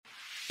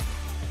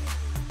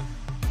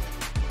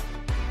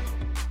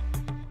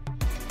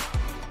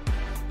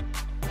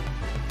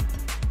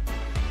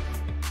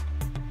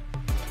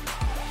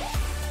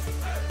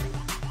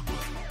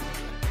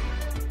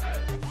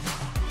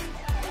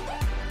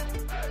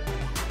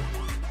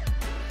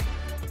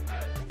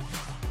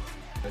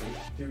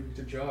Dude,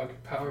 to jog.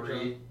 Power jog.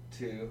 3,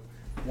 2,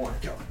 1,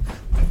 go.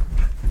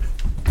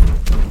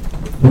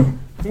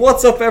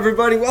 What's up,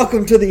 everybody?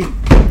 Welcome to the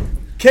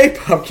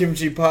K-Pop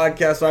Kimchi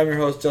Podcast. I'm your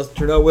host, Justin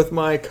Trudeau, with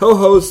my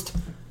co-host,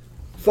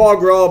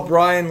 Fog Raw,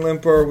 Brian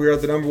Limper. We are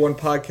the #1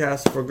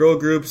 podcast for girl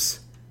groups,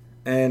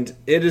 and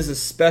it is a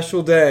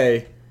special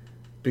day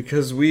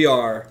because we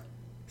are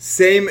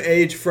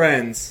same-age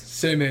friends.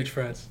 Same-age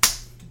friends.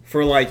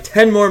 For like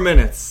 10 more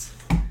minutes.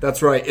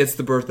 That's right, it's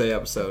the birthday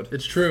episode.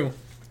 It's true.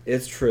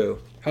 It's true.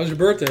 How's your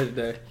birthday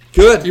today?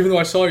 Good. Even though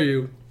I saw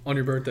you on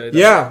your birthday.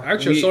 Yeah.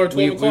 Actually, I saw you at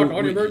 12 o'clock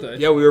on your birthday.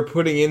 Yeah, we were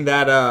putting in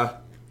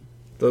that,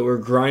 we're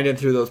grinding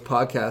through those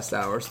podcast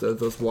hours,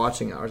 those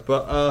watching hours.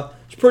 But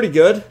it's pretty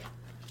good.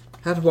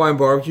 Had Hawaiian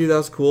barbecue, that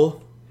was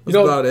cool. That's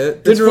about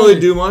it. Didn't really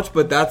do much,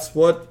 but that's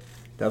what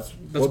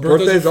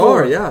birthdays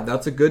are. Yeah,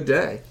 that's a good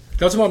day.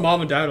 That's what my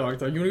mom and dad are like.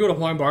 You want to go to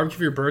Hawaiian barbecue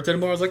for your birthday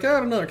tomorrow? I was like, I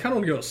don't know. I kind of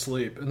want to go to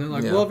sleep. And they're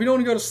like, well, if you don't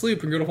want to go to sleep,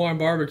 we can go to Hawaiian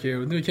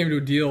barbecue. And then we came to a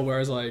deal where I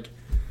was like,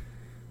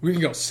 we can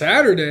go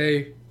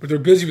Saturday, but they're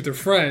busy with their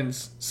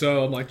friends.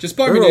 So I'm like, just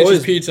buy me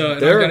Nature's Pizza,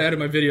 and I got to edit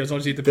my videos. I'll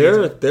just eat the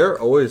pizza. They're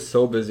always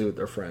so busy with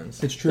their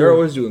friends. It's true. They're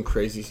always doing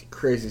crazy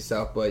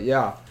stuff. But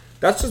yeah,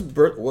 that's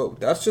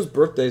just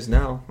birthdays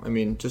now. I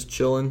mean, just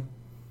chilling,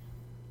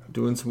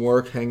 doing some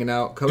work, hanging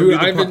out.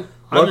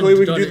 Luckily,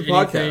 we can do the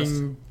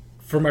podcast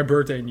for my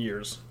birthday in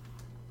years.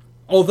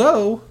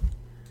 Although,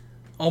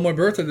 on my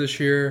birthday this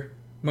year,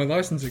 my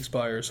license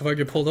expires. So if I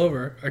get pulled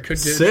over, I could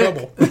get in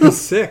trouble.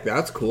 Sick.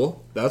 That's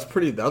cool. That's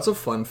a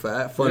fun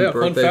fact. Birthday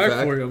fun fact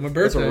for you. My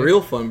birthday. That's a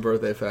real fun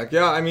birthday fact.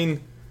 Yeah, I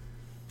mean,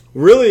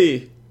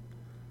 really,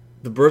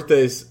 the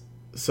birthdays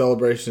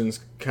celebrations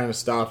kind of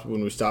stopped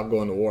when we stopped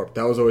going to Warped.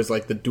 That was always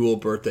like the dual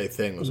birthday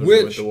thing. Was when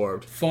we went to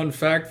Warped. Fun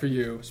fact for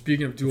you.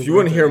 Speaking of dual birthdays. If you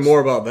want to hear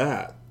more about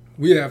that,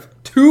 we have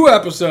 2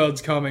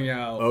 episodes coming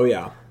out. Oh,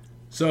 yeah.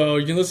 So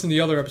you can listen to the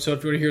other episode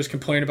if you want to hear us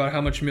complain about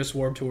how much you miss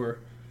Warped Tour.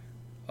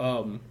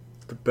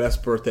 The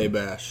best birthday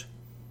bash.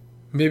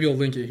 Maybe I'll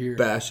link it here.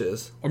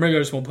 Bashes. Or maybe I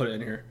just won't put it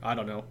in here. I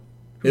don't know.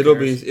 It'll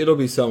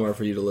be somewhere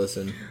for you to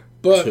listen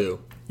to.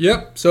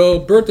 Yep. So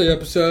birthday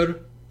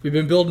episode. We've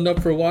been building up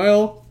for a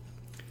while.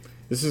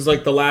 This is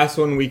like the last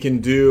one we can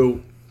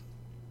do,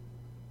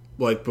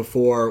 like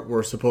before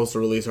we're supposed to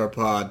release our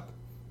pod.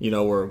 You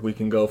know, where we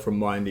can go from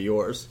mine to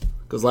yours.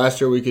 Because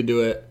last year we could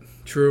do it.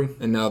 True.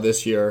 And now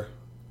this year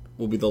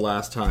will be the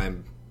last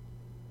time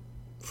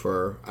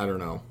for, I don't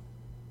know,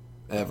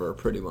 ever,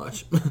 pretty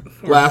much.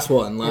 Last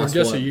one. I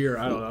guess a year,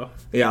 I don't know.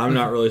 Yeah, I'm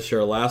not really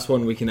sure. Last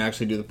one, we can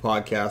actually do the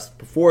podcast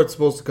before it's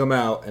supposed to come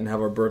out and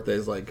have our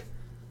birthdays, like,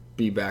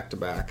 be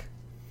back-to-back.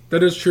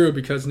 That is true,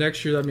 because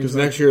next year, that means... Because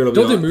next year it'll be...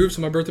 Don't they move,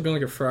 so my birthday will be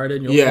like a Friday?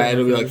 And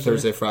it'll be like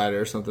Thursday, Friday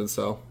or something,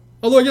 so...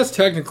 Although I guess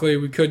technically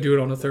we could do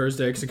it on a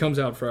Thursday, because it comes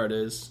out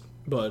Fridays.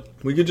 But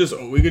we could just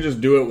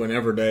do it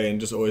whenever day and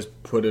just always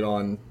put it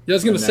on. Yeah, I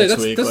was gonna say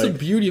that's the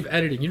beauty of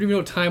editing. You don't even know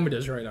what time it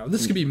is right now.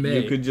 This could be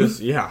May. You could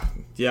just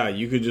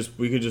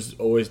we could just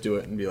always do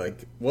it and be like,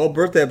 well,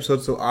 birthday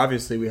episode. So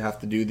obviously we have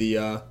to do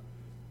the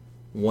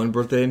one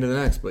birthday into the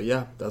next. But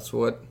yeah, that's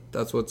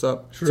what's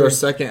up. True, it's our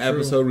second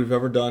episode we've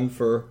ever done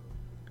for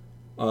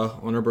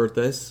on our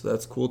birthdays. So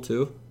that's cool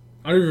too.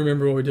 I don't even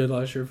remember what we did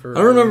last year for. I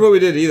don't remember what we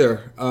did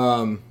either.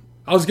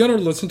 I was going to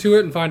listen to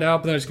it and find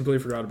out, but then I just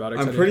completely forgot about it.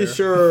 I'm pretty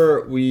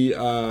sure we,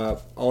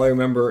 all I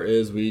remember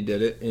is we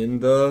did it in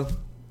your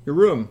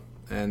room,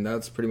 and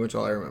that's pretty much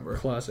all I remember.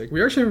 Classic.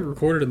 We actually haven't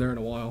recorded in there in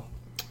a while.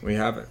 We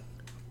haven't.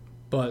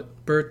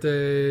 But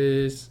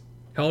birthdays,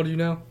 how old are you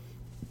now?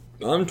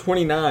 I'm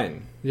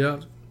 29. Yeah,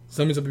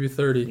 so that means I'll be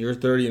 30. You're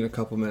 30 in a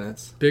couple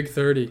minutes. Big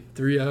 30,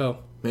 3-0.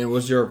 Man,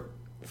 what's your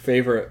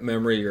favorite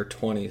memory of your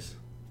 20s?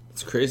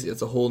 It's crazy.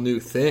 It's a whole new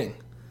thing.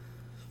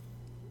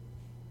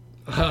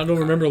 I don't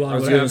remember a lot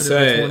of what happened in my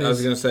 20s. I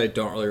was going to say,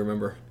 don't really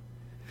remember.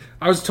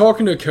 I was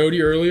talking to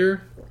Cody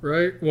earlier,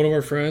 right? One of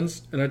our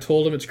friends, and I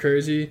told him it's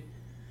crazy.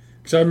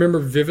 Because I remember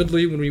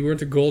vividly when we went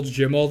to Gold's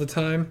Gym all the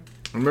time.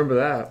 I remember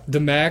that. The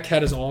Mac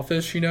had his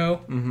office,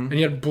 and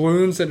he had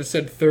balloons that it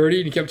said 30,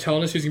 and he kept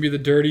telling us he was going to be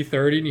the dirty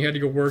 30, and he had to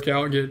go work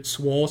out and get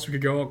swole so we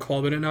could go out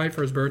clubbing at night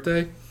for his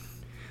birthday.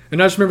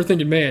 And I just remember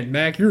thinking, man,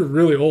 Mac, you're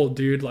really old,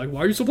 dude. Like,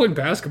 why are you still playing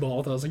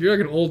basketball? I was like, you're like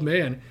an old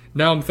man.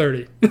 Now I'm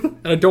 30. And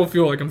I don't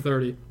feel like I'm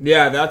 30.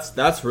 Yeah,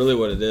 that's really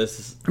what it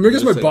is. I mean, I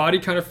guess my body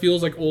kind of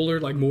feels like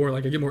older, like more,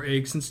 like I get more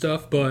aches and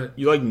stuff, but...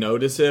 You, like,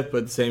 notice it, but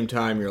at the same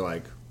time, you're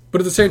like...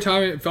 But at the same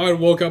time, if I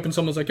woke up and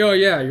someone's like, oh,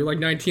 yeah, you're like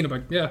 19, I'm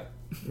like, yeah.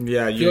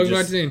 Yeah, you're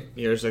like 19.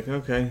 You're just like,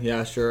 okay,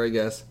 yeah, sure, I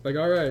guess. Like,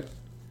 all right.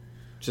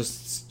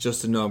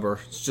 Just a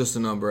number. It's just a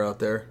number out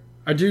there.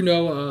 I do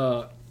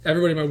know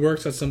everybody in my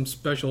works has some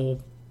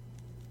special...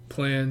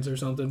 plans or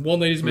something.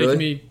 One lady's making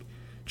me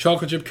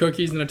chocolate chip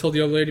cookies, and I told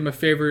the other lady my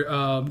favorite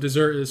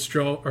dessert is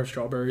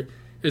strawberry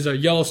is a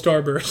yellow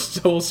Starburst.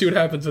 So we'll see what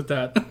happens with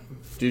that.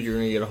 Dude, you're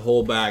gonna get a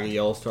whole bag of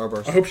yellow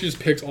Starburst. I hope she just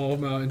picks all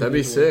of them out. That'd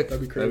be sick.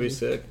 That'd be crazy. That'd be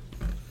sick.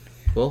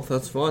 Well,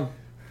 that's fun.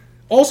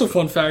 Also,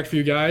 fun fact for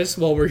you guys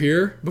while we're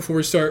here before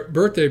we start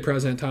birthday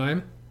present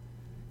time.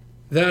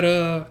 That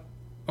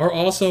our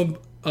awesome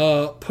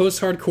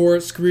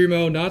post-hardcore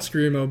screamo, not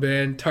screamo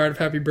band, Tired of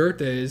Happy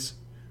Birthdays,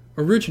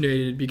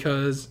 originated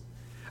because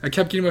I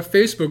kept getting my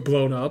Facebook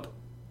blown up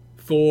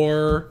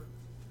for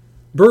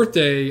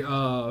birthday.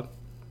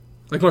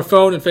 Like my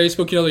phone and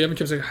Facebook, everyone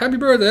kept saying, happy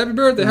birthday, happy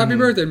birthday, happy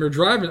birthday. And we were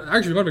driving.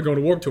 Actually, we might have been going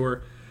to work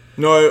tour.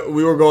 No,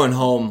 we were going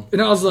home.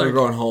 And I was like, we were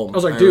going home. I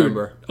was like, dude,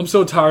 I'm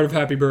so tired of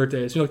happy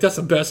birthdays. You're like, that's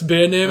the best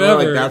band name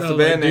ever. That's the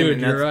band name.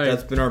 Dude, you're right.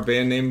 That's been our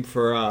band name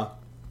for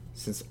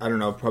since, I don't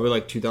know, probably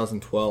like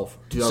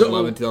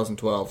 2011,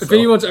 2012. If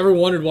anyone's ever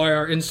wondered why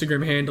our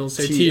Instagram handles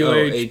say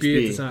TOHB at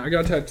the time, I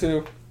got a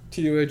tattoo,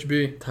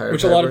 TOHB,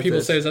 which a lot of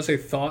people say, does that say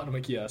thought? I'm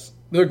like, yes.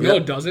 They're like, no,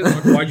 it doesn't. I'm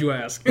like, why'd you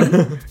ask?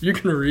 You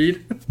can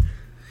read.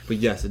 But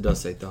yes, it does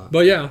say thought.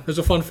 But yeah, there's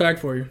a fun fact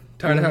for you.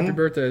 Tired of happy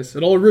birthdays.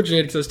 It all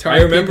originated because I was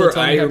tired of people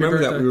telling me happy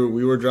birthday. I remember that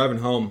we were driving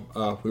home.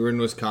 We were in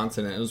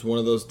Wisconsin, and it was one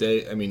of those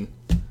days,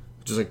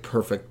 just like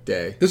perfect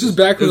day. This is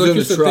back when we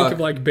used to think of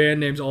like band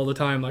names all the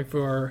time, like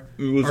for our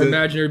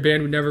imaginary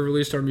band we never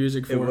released our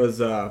music for. It was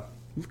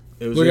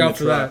look out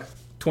for that.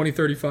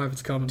 2035,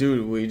 it's coming.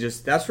 Dude,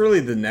 that's really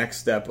the next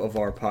step of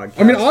our podcast.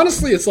 I mean,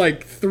 honestly, it's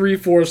like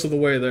 3/4 of the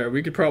way there.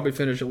 We could probably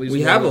finish at least We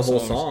one have of a whole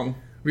songs. song.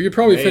 We could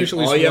probably finish at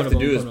least one of them. All you have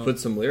to do is put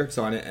some lyrics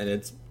on it, and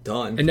it's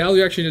done. And now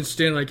we actually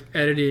understand like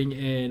editing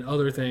and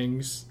other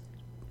things.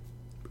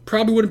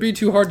 Probably wouldn't be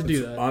too hard to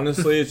do that.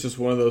 Honestly, it's just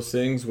one of those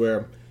things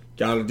where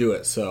gotta do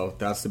it. So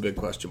that's the big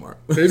question mark.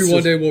 Maybe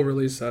one day we'll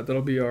release that.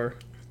 That'll be our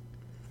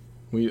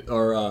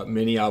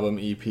mini album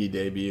EP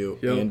debut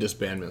and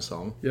disbandment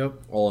song. Yep,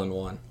 all in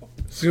one.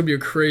 It's gonna be a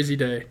crazy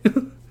day.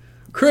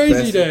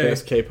 Crazy day.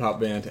 Best K-pop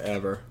band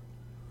ever.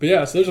 But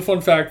yeah, so there's a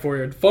fun fact for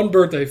you. Fun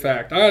birthday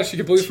fact. I actually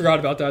completely forgot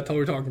about that until we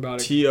were talking about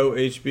it.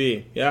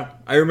 TOHB. Yeah,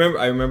 I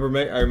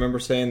remember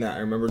saying that. I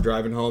remember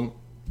driving home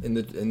in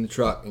the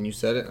truck, and you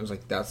said it. I was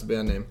like, "That's the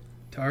band name."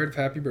 Tired of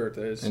happy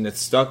birthdays. And it's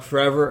stuck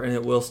forever, and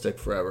it will stick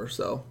forever.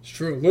 So it's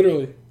true.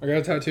 Literally, I got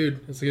it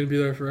tattooed. It's gonna be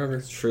there forever.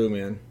 It's true,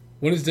 man.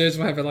 One of these days,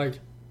 when I have like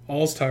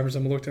Alzheimer's,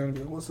 I'm gonna look down and be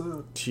like, "What's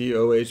that?"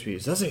 TOHB.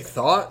 Is that a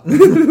thought?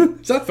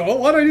 Is that thought?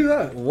 Why did I do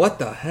that? What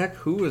the heck?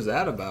 Who was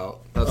that about?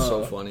 That's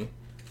so funny.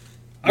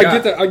 I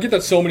get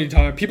that so many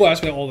times. People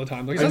ask me that all the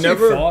time. Like, is that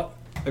a thought?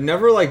 I've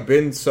never like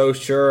been so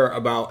sure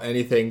about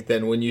anything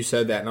than when you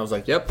said that, and I was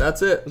like, "Yep,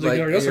 that's it." I was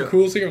like, that's the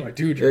coolest thing. I'm like,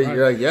 dude, you're right.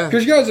 You're like, yeah.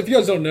 Because if you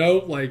guys don't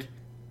know, like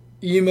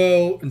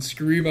emo and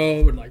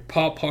screamo and like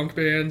pop punk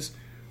bands,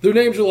 their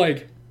names are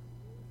like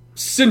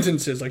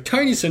sentences, like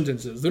tiny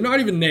sentences. They're not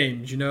even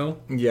names,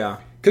 Yeah.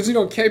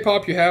 Because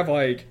K-pop, you have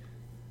like,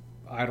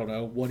 I don't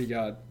know, what do you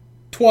got?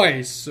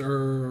 Twice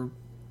or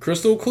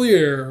Crystal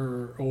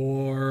Clear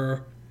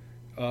or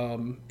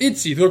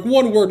ITZY. They're like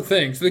one-word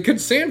things. They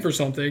could stand for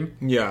something.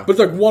 Yeah. But it's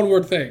like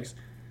one-word things.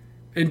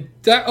 And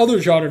that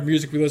other genre of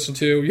music we listen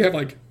to, you have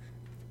like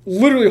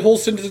literally whole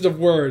sentences of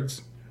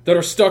words that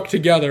are stuck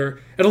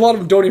together, and a lot of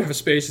them don't even have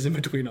spaces in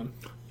between them.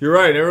 You're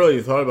right. I never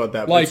really thought about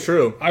that, but like, it's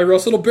true. I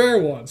Wrestled a Bear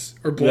Once,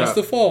 or Bless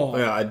the Fall.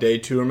 Yeah, A Day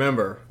to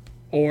Remember.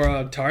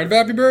 Or Tired of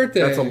Happy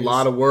Birthday. That's a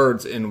lot of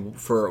words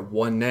for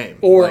one name.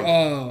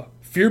 Or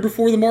Fear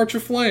Before the March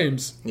of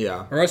Flames.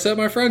 Yeah. Or I Set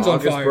My Friends on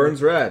Fire. August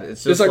Burns Red.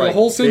 It's just like a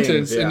whole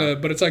sentence, things,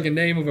 but it's like a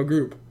name of a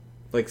group.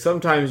 Like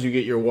sometimes you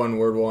get your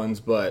one-word ones,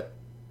 but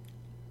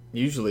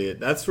usually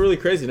that's really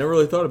crazy. Never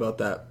really thought about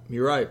that.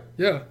 You're right.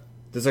 Yeah.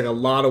 There's like a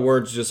lot of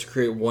words just to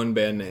create one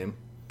band name.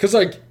 Because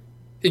like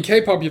in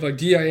K-pop you have like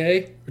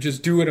DIA, which is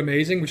Do It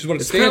Amazing, which is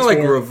what it stands for. It's kind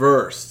of like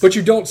reversed. But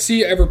you don't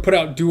see it ever put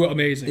out Do It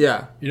Amazing.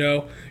 Yeah.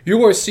 You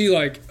always see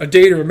like A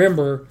Day to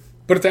Remember,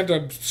 but if they have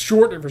to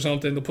shorten it for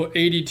something, they'll put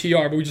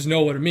ADTR, but we just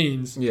know what it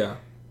means. Yeah.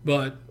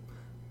 But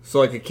so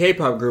like a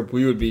K-pop group,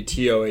 we would be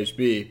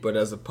TOHB, but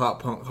as a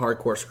pop punk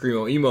hardcore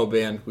screamo emo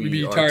band, we'd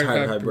be Tired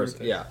of Happy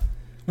Birthday. Yeah.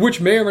 Which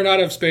may or may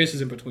not have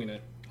spaces in between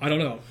it. I don't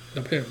know.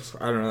 Depends.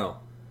 I don't know.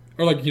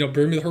 Or like,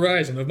 Bring Me the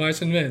Horizon of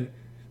Mice and Men.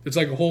 It's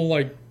like a whole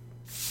like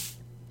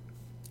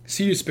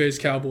See You Space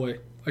Cowboy.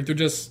 Like they're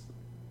just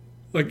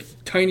like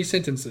tiny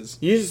sentences.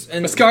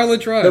 And a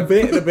Scarlet Drive.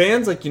 The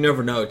band's like you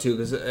never know too,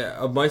 because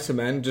Of Mice and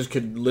Men just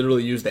could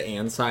literally use the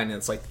and sign, and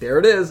it's like there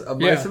it is. Of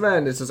Mice and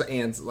Men. It's just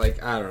and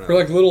like I don't know. For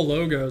like little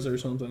logos or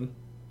something.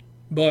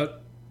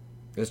 But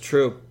it's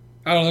true.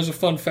 I don't know. There's a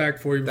fun fact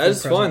for you. That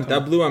is fun.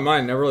 That blew my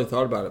mind. Never really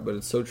thought about it, but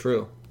it's so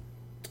true.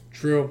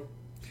 True.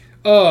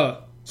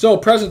 So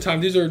present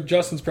time. These are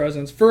Justin's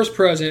presents. First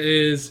present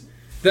is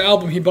the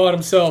album he bought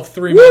himself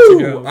 3 months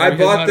ago. I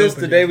bought this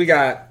the day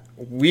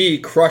we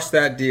crushed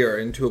that deer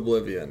into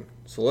oblivion.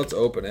 So let's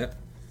open it,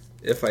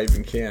 if I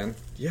even can.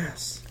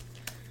 Yes.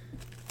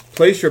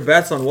 Place your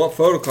bets on what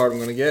photo card I'm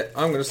going to get.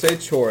 I'm going to say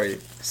Chori.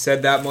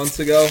 Said that months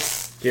ago.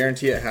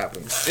 Guarantee it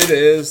happens. It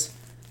is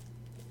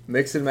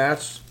Mix and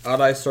Match,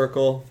 Odd Eye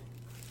Circle,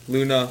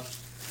 Luna.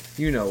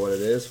 You know what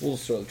it is. We'll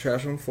just throw the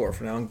trash on the floor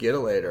for now and get it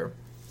later.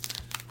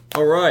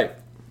 All right,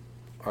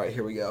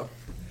 here we go.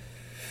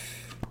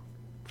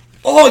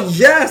 Oh,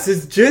 yes,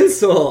 it's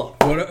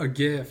Jinsel. What a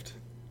gift.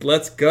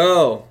 Let's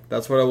go.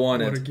 That's what I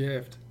wanted. What a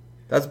gift.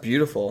 That's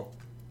beautiful.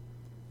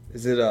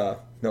 Is it,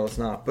 no, it's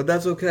not. But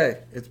that's okay.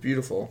 It's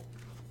beautiful.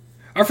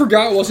 I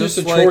forgot it wasn't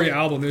just a Chori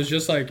album. It was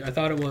just like, I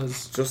thought it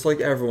was. Just like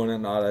everyone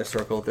in Odd Eye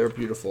Circle, they're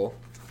beautiful.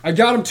 I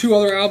got him 2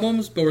 other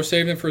albums, but we're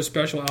saving them for a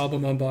special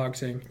album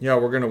unboxing. Yeah,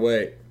 we're gonna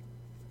wait.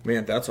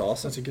 Man, that's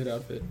awesome. That's a good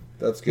outfit.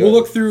 That's good. We'll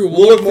look through.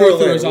 We'll look more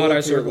through his Odd Eye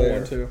Circle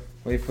one too.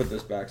 Let me put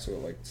this back so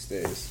it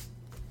stays.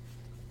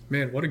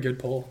 Man, what a good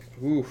pull.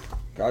 Ooh,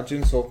 got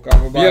Jinso, got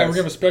my Yeah, we're gonna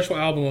have a special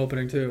album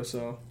opening too.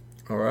 So.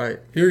 All right.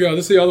 Here we go.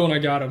 This is the other one I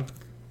got him.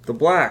 The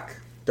Black.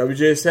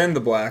 WJSN The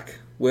Black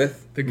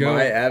with The Goat.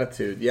 My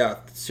Attitude. Yeah,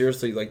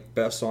 seriously,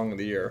 best song of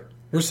the year.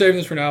 We're saving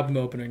this for an album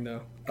opening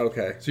though.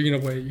 Okay. So you're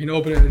gonna wait. You can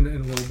open it in a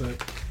little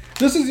bit.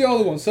 This is the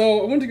other one.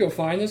 So I went to go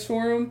find this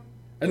for him,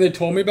 and they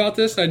told me about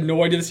this. I had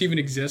no idea this even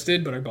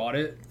existed, but I bought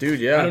it. Dude,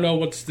 yeah. I don't know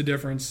what's the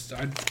difference.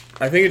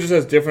 I think it just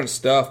has different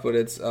stuff, but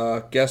it's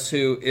Guess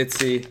Who,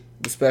 Itzy,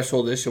 the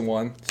special edition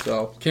one.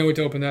 So Can't wait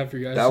to open that for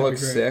you guys. that That'd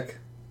looks be great. sick.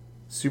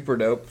 Super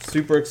dope.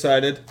 Super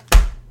excited.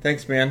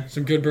 Thanks, man.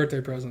 Some good birthday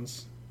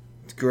presents.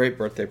 It's great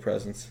birthday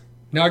presents.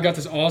 Now I got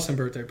this awesome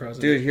birthday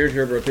present. Dude, here's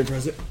your birthday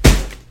present.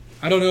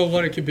 I don't know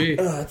what it could be.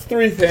 It's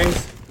 3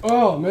 things.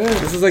 Oh man,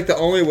 This is the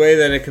only way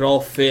that it could all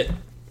fit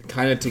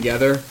kind of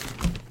together.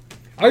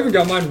 I even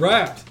got mine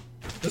wrapped.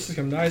 This is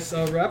some nice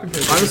wrapping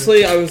paper.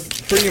 Honestly, I was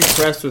pretty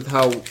impressed with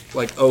how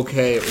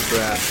okay it was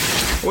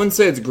wrapped. I wouldn't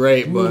say it's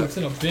great, Ooh, but it's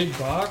in a big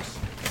box.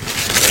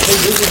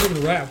 Oh, this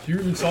isn't wrapped. You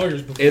even saw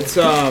yours before. it's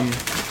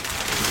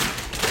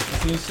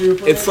This is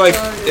super it's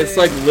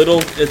exciting. little.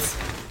 It's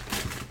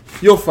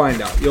you'll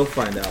find out. You'll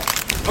find out.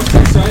 I'm so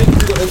excited for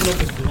you to open up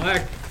this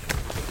black.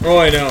 Oh,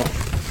 I know.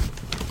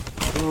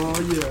 Oh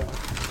yeah.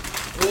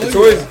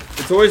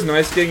 It's always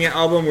nice getting an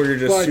album where you're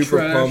just By super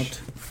Trash.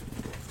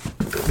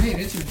 pumped. Man,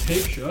 it's even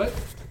taped shut.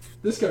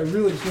 This guy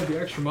really just went the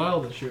extra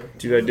mile this year.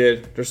 Dude, I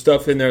did. There's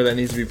stuff in there that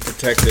needs to be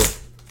protected.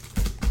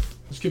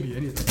 This could be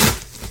anything.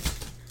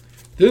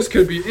 This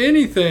could be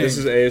anything. This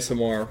is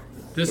ASMR.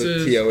 This with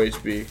is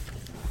TOHB.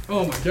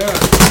 Oh my god.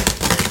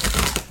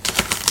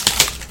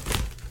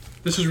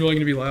 This is really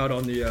gonna be loud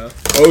on the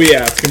Oh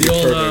yeah, it's gonna be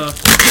old,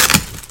 perfect.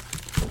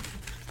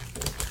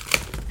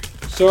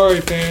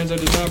 Sorry fans, I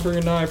did not bring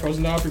a knife. I was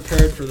not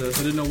prepared for this.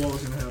 I didn't know what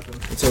was gonna happen.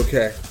 It's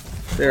okay.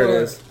 There it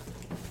Alright. is.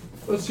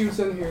 Let's see what's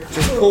in here.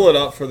 Just pull it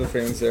up for the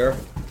fans there.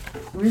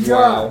 We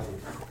Wow.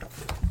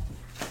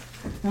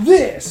 got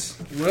this.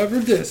 Whatever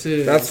this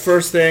is. That's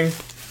first thing.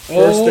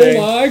 oh thing.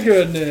 my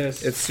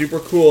goodness. It's super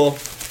cool.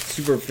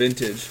 Super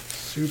vintage.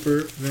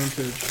 Super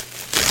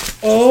vintage.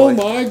 Oh like-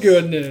 my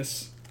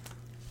goodness.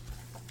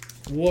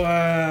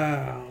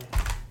 Wow.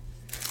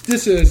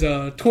 This is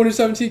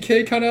 2017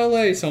 KCON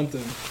LA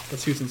something.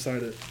 Let's see what's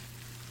inside it.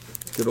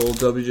 Good old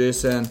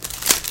WJSN.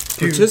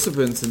 Dude.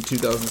 Participants in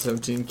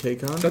 2017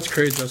 KCON. That's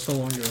crazy. That's so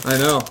long ago. I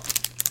know.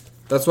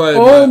 That's why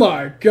Oh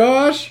my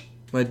gosh.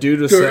 my dude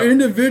was They're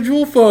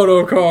individual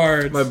photo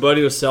cards. my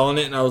buddy was selling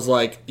it, and I was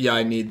like, "Yeah,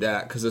 I need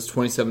that because it's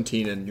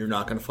 2017, and you're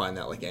not gonna find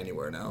that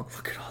anywhere now."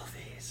 Look at all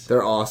these.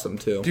 They're awesome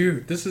too.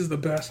 Dude, this is the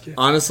best gift.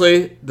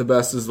 Honestly, the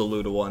best is the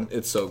Luda one.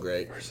 It's so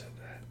great. Where's it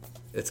at?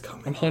 It's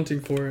I'm coming. hunting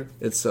for it.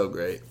 It's so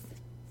great.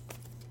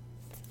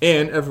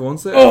 And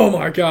everyone's there. Oh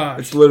my gosh.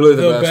 It's literally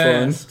the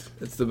best one.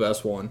 It's the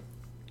best one.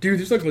 Dude,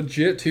 these look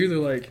legit too. They're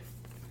like,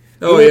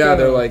 Oh They're yeah,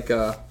 like,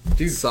 they're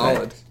dude,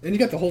 solid. thanks. And you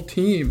got the whole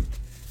team.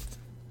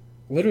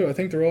 Literally, I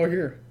think they're all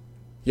here.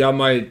 Yeah,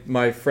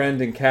 my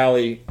friend in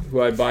Cali,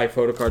 who I buy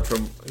photo cards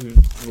from, who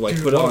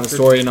Dude, put it on love a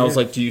story, and I was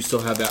yeah. like, "Do you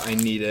still have that? I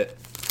need it."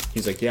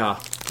 He's like, "Yeah."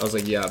 I was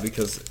like, "Yeah,"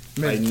 because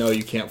I Man. know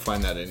you can't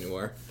find that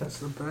anywhere. That's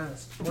the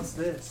best. What's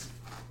this?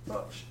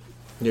 Oh,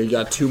 Yeah, you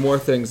got 2 more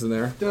things in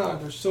there.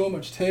 God, there's so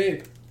much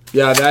tape.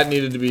 Yeah, that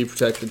needed to be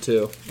protected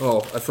too. Oh,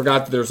 I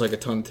forgot that there's a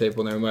ton of tape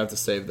on there. We might have to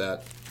save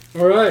that.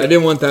 All right. I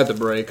didn't want that to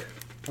break.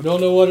 I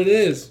don't know what it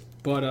is,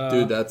 but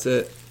Dude, that's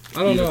it. I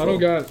don't know. I beautiful. don't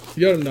got.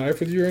 You got a knife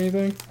with you or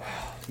anything?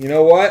 You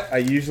know what? I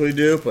usually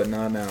do, but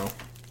not now.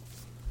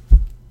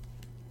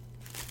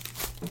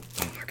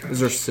 Is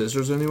there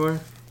scissors anywhere?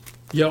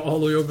 Yeah, all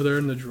the way over there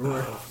in the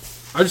drawer.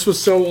 I just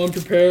was so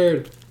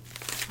unprepared.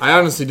 I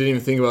honestly didn't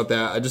even think about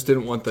that. I just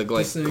didn't want the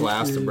This thing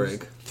glass to is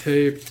break.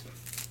 Taped.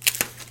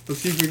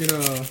 Let's see if we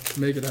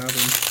can make it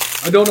happen.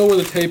 I don't know where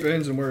the tape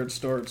ends and where it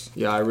starts.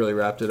 Yeah, I really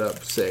wrapped it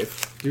up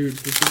safe. Dude,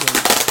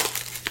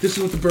 this is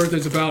what the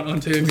birthday's about,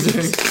 untaping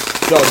things.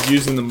 So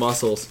using the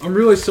muscles. I'm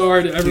really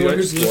sorry to everyone I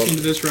who's just love listening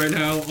to this right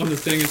now on the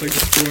thing. It's like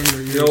destroying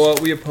their ears. You know what?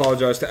 We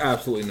apologize to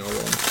absolutely no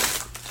one.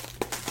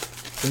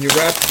 When you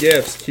wrap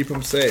gifts, keep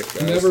them safe,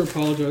 guys. Never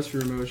apologize for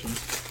your emotions.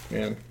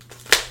 Man.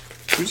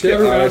 To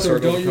everyone out there, Circle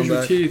to don't come use your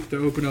back. teeth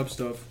to open up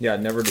stuff. Yeah,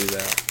 never do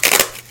that.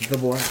 The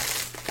black.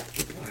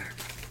 The black.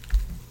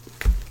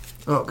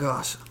 Oh,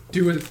 gosh.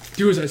 Do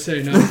as I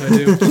say, not as I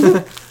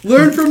do.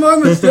 Learn from my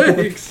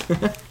mistakes.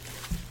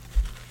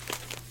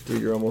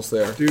 Dude, you're almost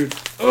there. Dude.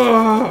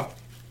 Ah.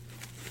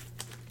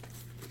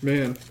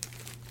 Man.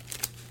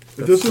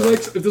 If this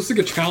was like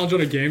a challenge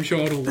on a game show,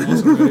 I would have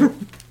lost already.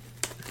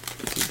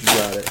 You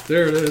got it.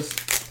 There it is.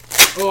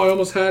 Oh, I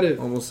almost had it.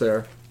 Almost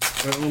there.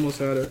 I almost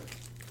had it.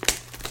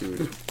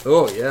 Dude.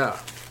 Oh, yeah.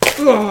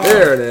 Ah.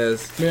 There it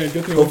is. Man,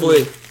 good thing Hopefully.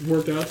 it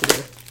worked out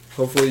today.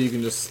 Hopefully you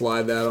can just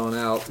slide that on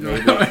out.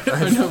 Maybe.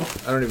 I know.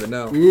 I don't even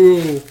know.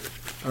 Ooh.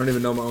 I don't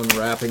even know my own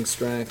wrapping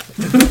strength.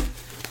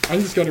 I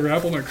just got to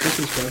wrap all my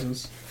Christmas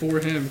presents for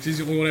him because he's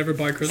the only one I ever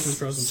buy Christmas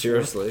presents.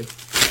 Seriously.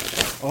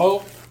 For.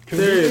 Oh,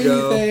 there you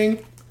go.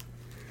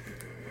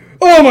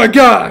 Oh my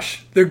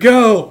gosh! The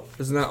go!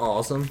 Isn't that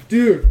awesome?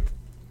 Dude,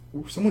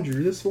 someone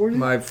drew this for you?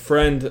 My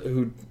friend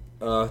who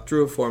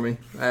drew it for me,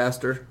 I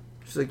asked her.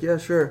 She's like, yeah,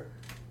 sure.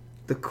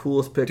 The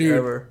coolest pic Dude,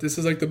 ever. This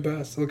is like the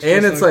best. And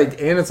it's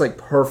like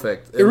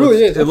perfect. It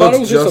really is. It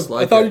looks just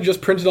like I thought you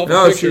just printed off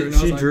no, a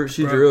picture.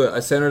 she drew it.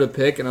 I sent her the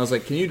pic and I was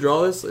like, can you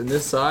draw this in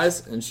this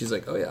size? And she's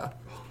like, oh yeah.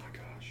 Oh my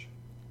gosh.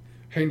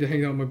 Hang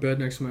out on my bed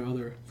next to my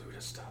other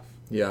Luda stuff.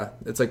 Yeah,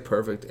 it's like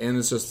perfect. And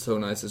it's just so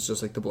nice. It's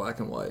just like the black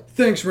and white.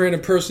 Thanks,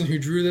 random person who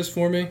drew this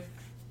for me.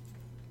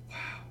 Wow.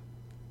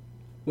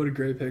 What a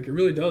great pic. It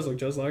really does look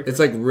just like her. It's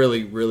like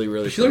really, really,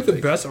 really She's like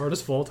the best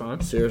artist of all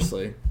time.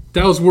 Seriously.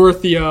 That was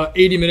worth the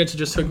 80 minutes it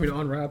just took me to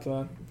unwrap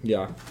that.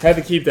 Yeah. Had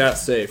to keep that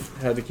safe.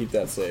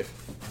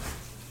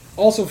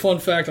 Also, fun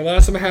fact, the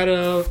last time I had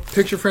a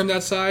picture frame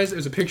that size, it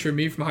was a picture of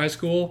me from high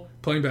school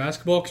playing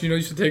basketball. Because, you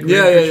used to take a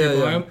picture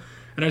and buy them.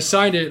 And I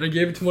signed it, and I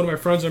gave it to one of my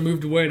friends, and I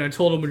moved away, and I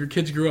told him when your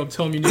kids grew up,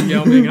 tell them you need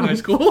Yao Ming in high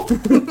school.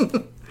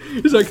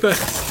 He's like,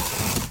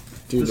 thanks.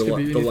 Dude,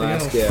 the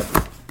last gap.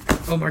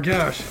 Oh my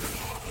gosh.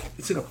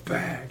 It's in a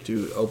bag.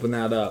 Dude, open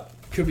that up.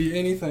 Could be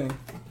anything.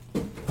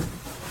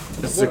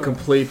 This is to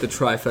complete the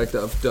trifecta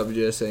of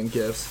WJSN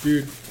gifts.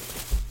 Dude.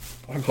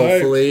 I'm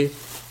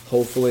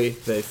Hopefully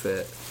they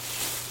fit.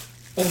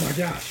 Oh my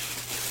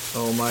gosh.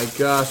 Oh my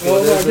gosh.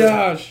 Oh my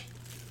gosh.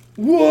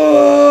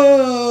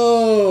 Whoa!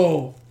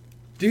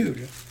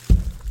 Dude.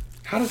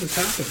 How does this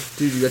happen?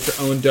 Dude, you got your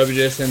own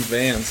WJSN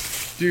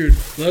Vans. Dude,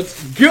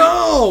 let's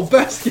go!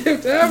 Best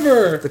gift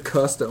ever! The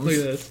customs. Look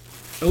at this.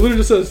 It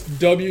literally just says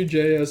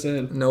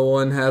WJSN. No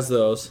one has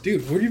those.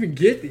 Dude, where do you even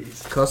get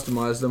these?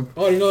 Customized them.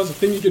 Oh, I didn't know that's a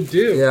thing you could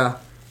do. Yeah.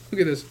 Look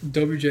at this.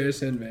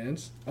 WJSN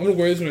Vans. I'm going to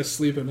wear these when I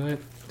sleep at night.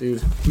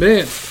 Dude.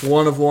 Man.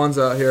 One of ones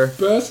out here.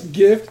 Best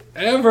gift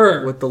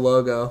ever. With the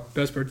logo.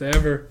 Best birthday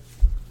ever.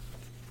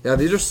 Yeah,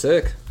 these are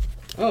sick.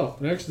 Oh,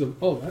 next to the...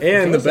 Oh, that's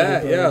and the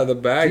bag. Yeah, the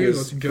bag Dude,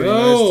 is pretty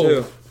nice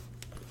too.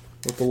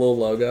 With the little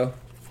logo.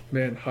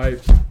 Man,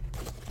 hyped.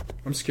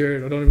 I'm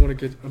scared. I don't want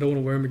to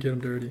wear them and get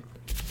them dirty.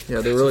 Yeah,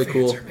 they're really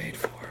cool. Are made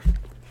for.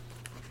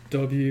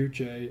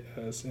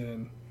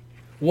 WJSN.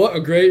 What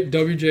a great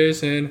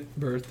WJSN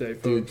birthday,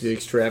 folks. Dude, the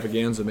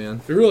extravaganza,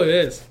 man. It really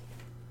is.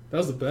 That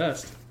was the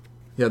best.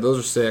 Yeah, those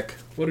are sick.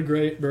 What a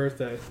great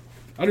birthday.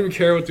 I don't even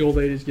care what the old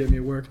ladies give me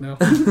at work now.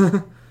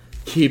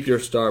 Keep your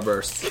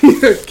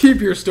starburst.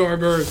 Keep your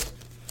starburst.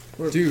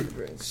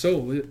 Dude, so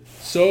lit.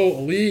 So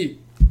elite.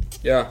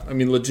 Yeah, I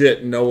mean,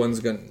 legit, no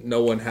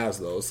one has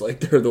those. Like,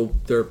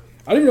 they're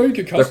I didn't know you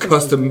could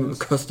customize they're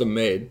custom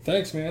made.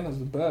 Thanks, man. That's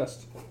the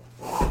best.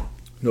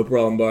 No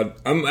problem, bud.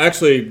 I'm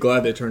actually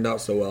glad they turned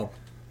out so well.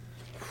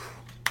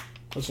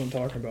 That's what I'm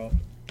talking about.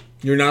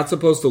 You're not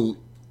supposed to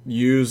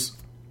use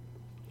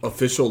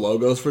official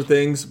logos for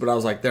things, but I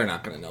was like, they're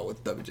not going to know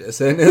what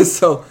WJSN is,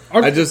 so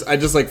I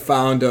just like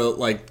found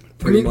a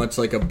pretty much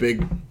like a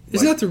big.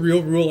 Isn't that the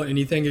real rule of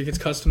anything that gets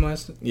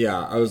customized?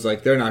 Yeah, I was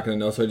like, they're not going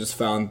to know, so I just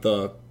found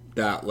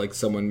that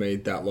someone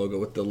made that logo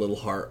with the little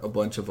heart, a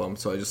bunch of them,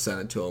 so I just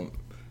sent it to them.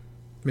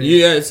 Man.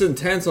 Yeah, it's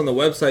intense on the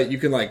website. You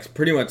can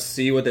pretty much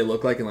see what they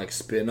look like and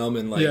spin them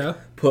and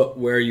put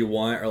where you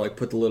want or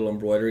put the little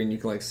embroidery and you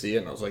can see it.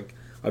 And I was like,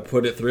 I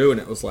put it through and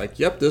it was like,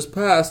 yep, this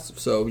passed,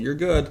 so you're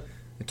good.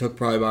 It took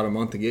probably about a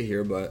month to get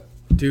here, but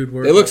dude,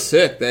 it looks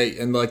sick.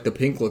 The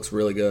pink looks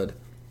really good.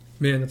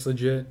 Man, it's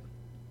legit.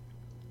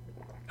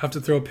 Have to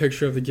throw a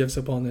picture of the gifts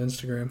up on the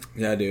Instagram.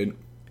 Yeah, dude.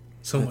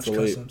 So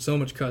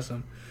much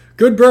custom.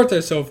 Good birthday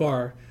so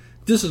far.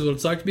 This is what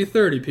it's like to be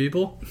 30,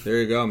 people.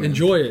 There you go, man.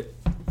 Enjoy it.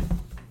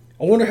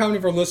 I wonder how many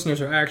of our listeners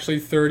are actually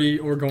 30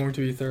 or going to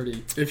be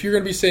 30. If you're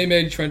going to be same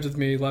age friends with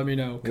me, let me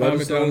know. Let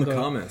us know in the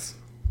comments.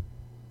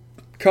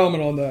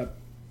 Comment on that.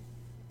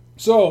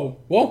 So,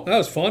 well, that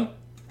was fun.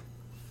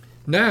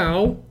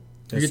 Now,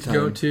 we get to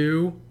go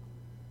to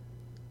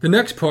the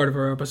next part of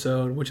our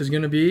episode, which is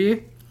going to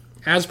be,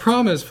 as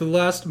promised, for the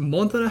last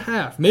month and a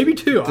half. Maybe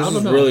two. I don't know.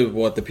 This is really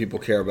what the people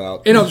care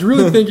about. And I was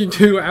really thinking,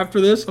 too,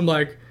 after this, I'm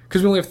like,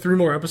 because we only have 3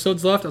 more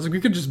episodes left, I was like, we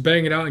could just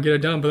bang it out and get it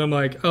done. But I'm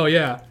like, oh,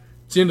 yeah.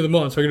 It's the end of the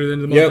month, so we're going to do the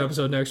end of the month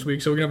episode next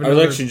week. So we're gonna have I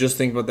was actually just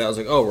thinking about that. I was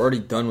like, oh, we're already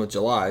done with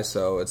July,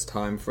 so it's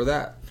time for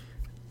that.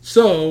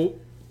 So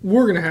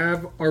we're going to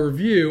have our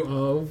review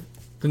of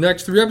the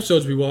next 3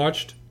 episodes we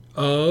watched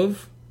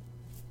of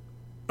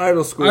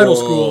Idol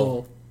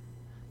School.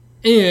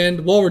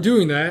 And while we're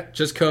doing that,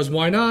 just because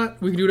why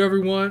not, we can do whatever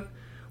we want.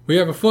 We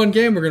have a fun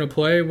game we're going to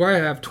play where I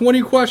have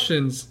 20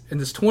 questions and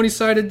this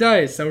 20-sided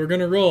dice that we're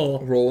going to roll.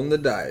 Rolling the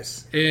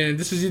dice. And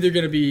this is either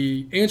going to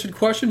be answered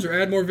questions or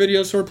add more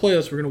videos to our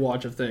playlist we're going to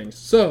watch of things.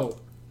 So,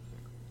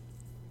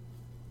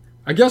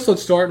 I guess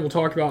let's start and we'll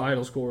talk about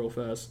Idol School real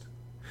fast.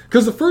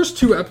 Because the first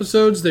 2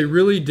 episodes, they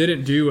really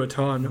didn't do a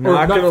ton.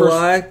 Not going to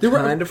lie,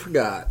 kind of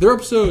forgot. They're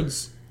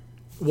episodes,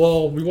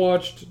 well, we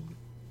watched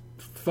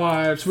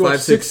 5, so we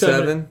watched 6,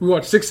 7. We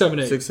watched 6, 7,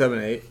 8. 6, 7,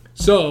 8.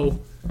 So,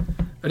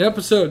 in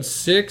episode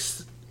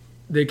 6,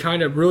 they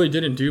kind of really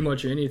didn't do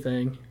much of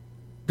anything.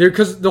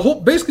 because the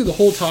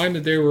whole time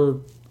that they were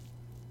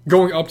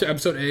going up to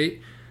episode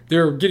 8, they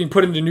were getting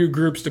put into new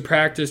groups to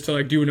practice to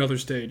like do another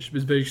stage.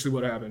 Is basically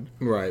what happened.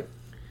 Right.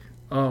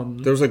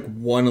 There was like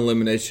one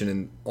elimination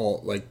in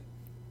all like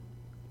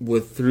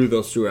through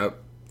those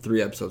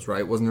 3 episodes,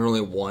 right? Wasn't there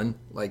only one?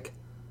 Like,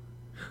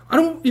 I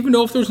don't even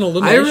know if there's an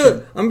elimination.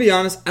 I'm gonna be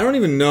honest. I don't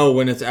even know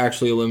when it's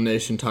actually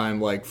elimination time,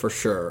 like for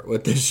sure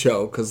with this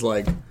show, because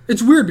like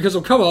it's weird because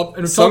it'll come up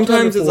and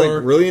sometimes it's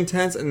like really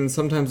intense, and then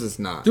sometimes it's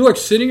not. They're like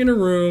sitting in a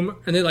room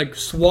and they like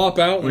swap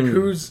out like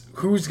who's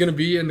gonna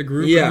be in the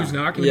group and who's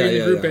not gonna be in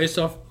the group based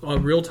off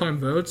real time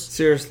votes.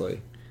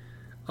 Seriously.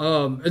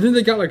 And then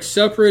they got like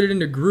separated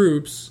into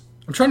groups.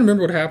 I'm trying to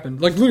remember what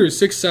happened. Like literally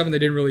 6, 7, they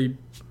didn't really.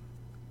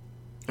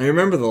 I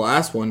remember the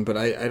last one, but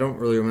I don't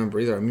really remember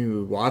either. I mean,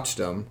 we watched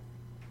them.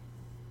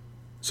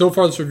 So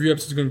far, this review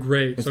episode's been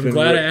great. So I'm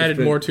glad I added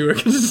more to it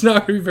because it's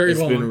not going to be very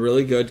long. It's been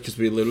really good because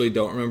we literally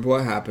don't remember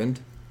what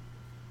happened.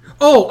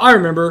 Oh, I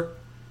remember.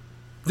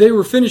 They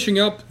were finishing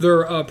up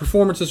their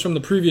performances from the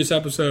previous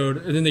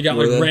episode, and then they got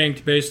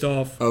ranked based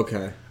off.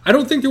 Okay. I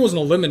don't think there was an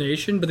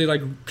elimination, but they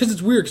because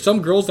it's weird.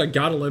 Some girls like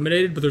got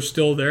eliminated, but they're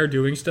still there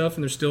doing stuff,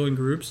 and they're still in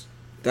groups.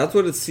 That's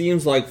what it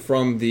seems like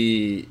from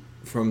the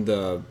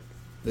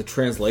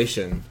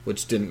translation,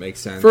 which didn't make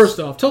sense. First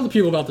off, tell the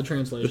people about the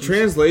translation. The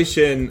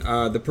translation,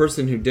 the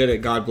person who did it,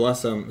 God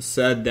bless him,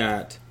 said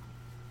that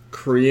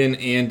Korean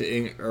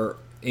or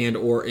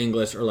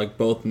English are like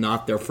both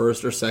not their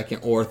first or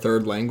second or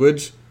third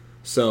language.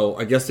 So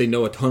I guess they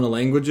know a ton of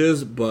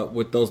languages, but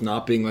with those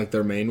not being like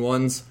their main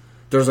ones,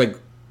 there's like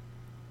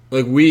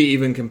we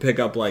even can pick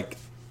up like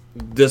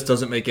this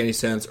doesn't make any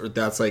sense, or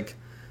that's like.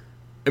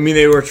 I mean,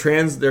 they're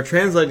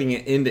translating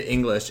it into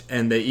English,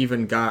 and they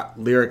even got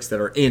lyrics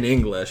that are in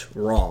English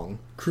wrong.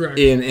 Correct.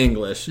 In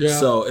English. Yeah.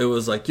 So it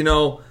was like,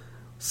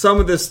 some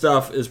of this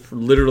stuff is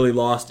literally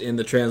lost in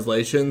the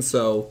translation,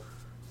 so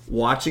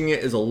watching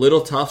it is a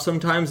little tough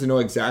sometimes to know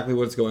exactly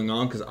what's going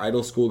on, because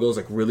Idol School goes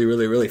like really,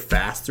 really, really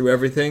fast through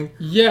everything.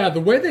 Yeah,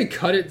 the way they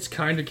cut it's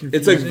kind of confusing.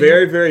 It's like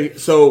very, very...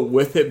 So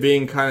with it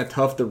being kind of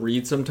tough to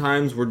read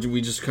sometimes, we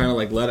just kind of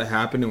like let it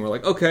happen, and we're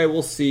like, okay,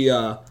 we'll see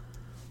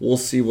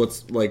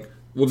what's like...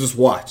 We'll just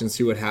watch and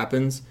see what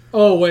happens.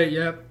 Oh, wait,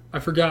 yep. I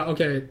forgot.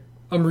 Okay,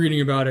 I'm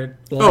reading about it.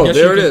 Well,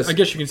 there it is. I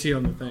guess you can see it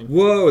on the thing.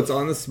 Whoa, it's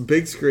on this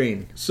big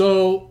screen.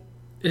 So,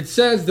 it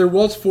says there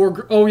was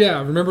 4... Oh, yeah,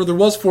 remember there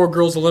was 4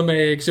 girls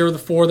eliminated because they were the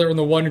 4 that were in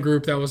the one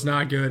group that was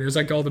not good. It was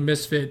like all the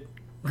misfit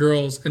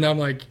girls. And I'm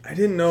like... I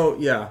didn't know,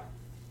 yeah.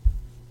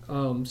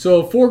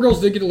 So, 4 girls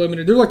did get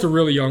eliminated. They're like the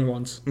really young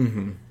ones.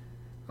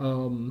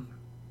 Mm-hmm.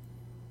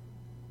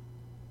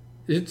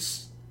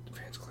 It's...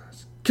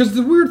 Because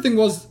the weird thing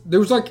was, there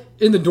was like,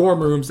 in the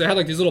dorm rooms, they had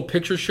like these little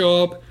pictures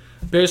show up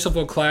based off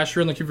what class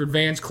you're in, like if you're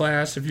advanced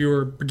class, if you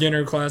were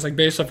beginner class, like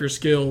based off your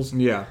skills.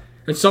 Yeah.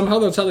 And somehow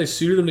that's how they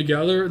suited them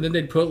together, and then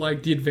they'd put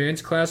like the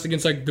advanced class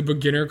against like the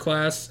beginner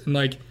class, and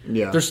like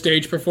their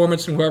stage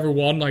performance, and whoever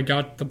won like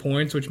got the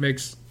points, which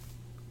makes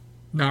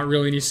not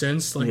really any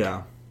sense. Like,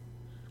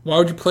 why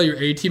would you play your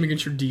A team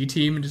against your D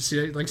team and just see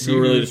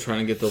You're really just trying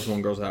to get those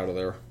one girls out of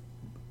there.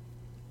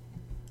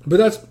 But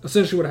that's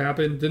essentially what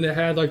happened. Then they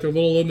had like their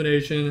little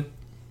elimination.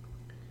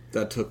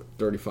 That took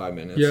 35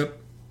 minutes. Yep.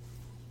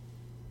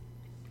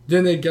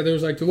 Then there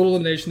was like the little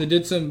elimination. They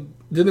did some.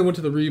 Then they went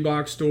to the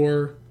Reebok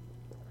store.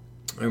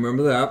 I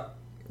remember that.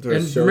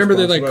 And remember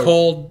they like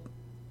called.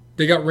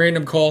 They got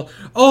random call.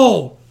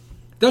 Oh,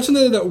 that's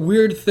another that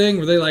weird thing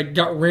where they like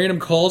got random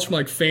calls from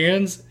like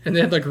fans, and they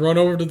had like run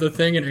over to the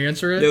thing and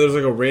answer it. Yeah, there's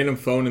like a random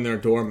phone in their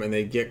dorm, and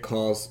they get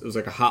calls. It was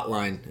like a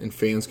hotline, and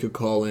fans could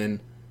call in,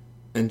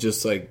 and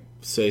just like.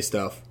 Say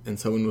stuff, and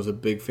someone was a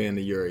big fan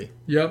of Yuri.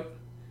 Yep.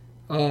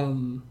 I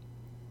don't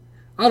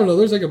know.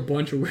 There's like a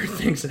bunch of weird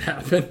things that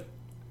happen.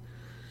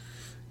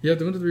 Yeah,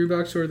 they went to the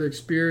Reebok store. They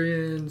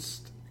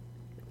experienced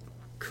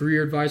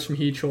career advice from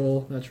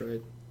Heechul. That's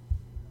right.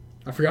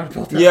 I forgot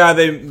about that. Yeah,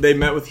 they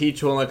met with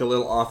Heechul in like a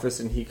little office,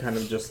 and he kind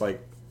of just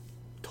like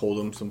told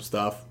them some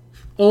stuff.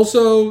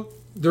 Also,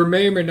 there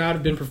may or may not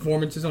have been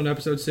performances on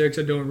episode 6.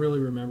 I don't really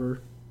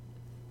remember.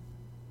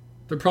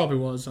 There probably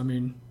was. I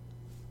mean.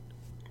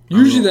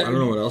 Usually I don't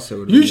know what else they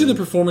would do. Usually the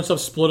performance stuff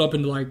split up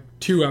into like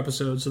 2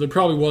 episodes, so there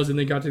probably was, and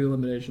they got to the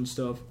elimination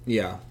stuff.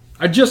 Yeah.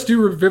 I just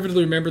do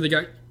vividly remember they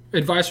got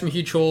advice from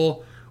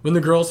Heechul when the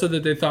girls said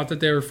that they thought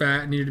that they were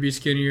fat and needed to be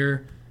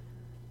skinnier,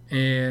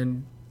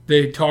 and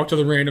they talked to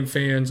the random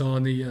fans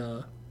on the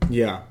on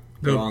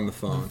the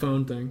phone. The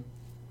phone thing.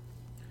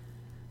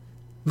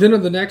 Then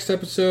on the next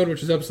episode,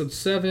 which is episode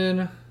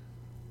 7,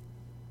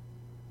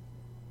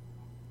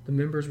 the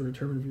members were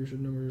determined viewership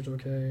numbers.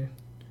 Okay.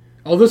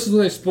 Oh, this is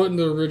when they split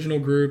into the original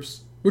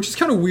groups, which is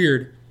kind of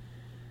weird.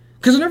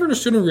 Because I never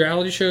understood in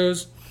reality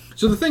shows.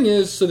 So the thing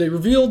is, they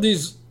revealed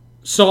these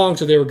songs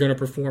that they were going to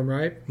perform,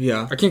 right?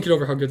 Yeah. I can't get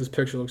over how good this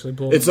picture looks. Like,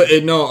 it's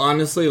no,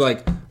 honestly,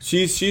 like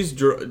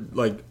she's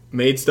like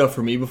made stuff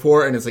for me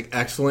before, and it's like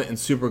excellent and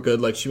super good.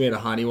 Like she made a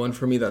honey one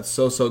for me that's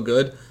so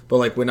good. But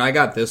like when I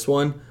got this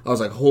one, I was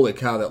like, holy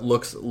cow, that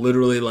looks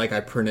literally like I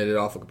printed it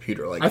off a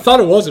computer. Like I thought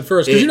it was at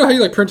first because you know how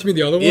you like printed me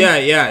the other one.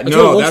 Yeah. That's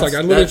No, what it looks that's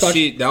like. I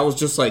literally thought that was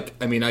just like,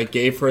 I mean, I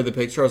gave her the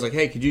picture. I was like,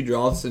 hey, could you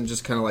draw this and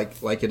just kind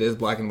of like it is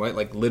black and white,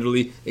 like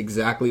literally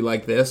exactly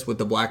like this with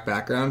the black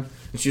background.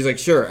 And she's like,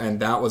 sure, and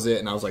that was it.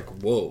 And I was like,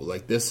 whoa,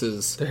 like this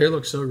is the hair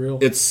looks so real.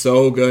 It's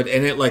so good,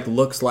 and it like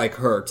looks like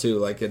her too.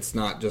 Like it's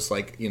not just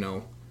like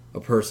a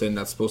person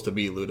that's supposed to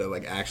be Luda,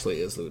 like actually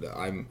is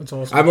Luda. That's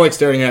awesome. I'm like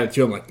staring at it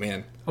too. I'm like,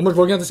 man, I'm like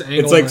looking at this angle.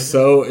 It's like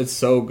it's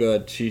so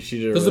good. She did.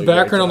 There's really the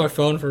background on my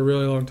phone for a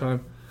really long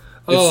time.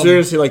 It's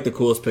seriously like the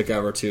coolest pick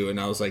ever too. And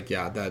I was like,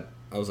 yeah,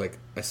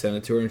 I sent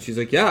it to her, and she's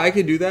like, yeah, I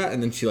could do that.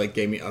 And then she like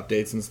gave me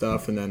updates and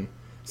stuff, and then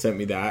sent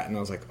me that, and I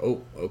was like,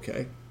 oh,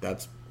 okay,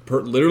 that's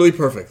literally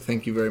perfect.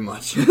 Thank you very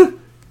much.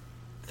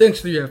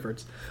 Thanks for the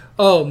efforts.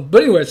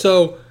 But anyway,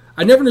 so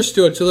I never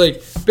understood. So,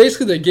 like,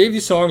 basically, they gave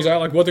these songs out,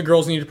 like, what the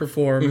girls needed to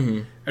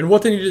perform. And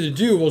what they needed to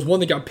do was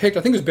one that got picked.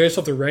 I think it was based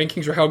off the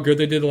rankings or how good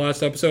they did the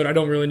last episode. I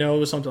don't really know. It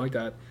was something like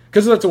that.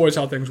 Because that's always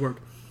how things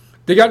work.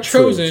 They got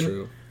chosen,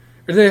 True.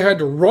 and they had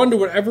to run to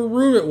whatever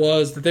room it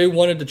was that they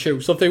wanted to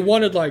choose. So if they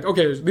wanted, like,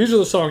 okay, these are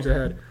the songs they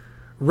had.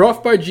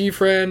 Rough by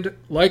G-Friend,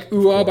 Like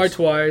Ooh Ah by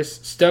Twice,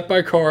 Step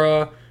by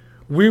Kara,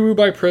 Wee Woo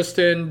by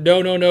Priston,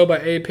 No No No by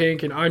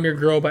A-Pink, and I'm Your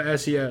Girl by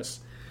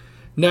SES.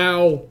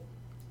 Now,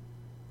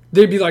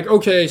 they'd be like,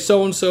 okay,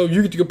 so-and-so,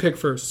 you get to go pick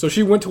first. So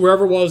she went to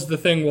wherever the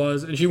thing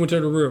was, and she went to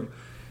the room.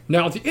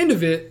 Now, at the end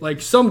of it, like,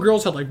 some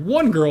girls had, like,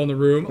 one girl in the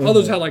room.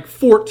 Others had, like,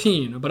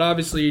 14. But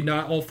obviously,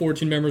 not all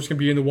 14 members can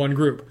be in the one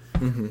group.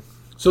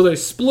 So they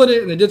split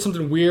it, and they did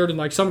something weird. And,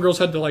 like, some girls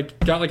had to, like,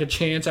 got, like, a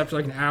chance after,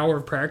 like, an hour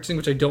of practicing,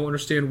 which I don't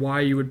understand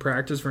why you would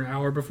practice for an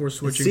hour before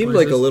switching It seemed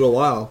places. like a little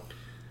while.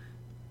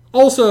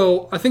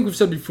 Also, I think we've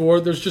said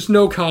before, there's just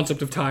no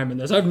concept of time in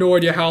this. I have no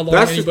idea how long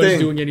anybody's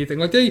doing anything.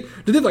 Like, do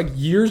they have, like,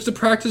 years to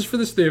practice for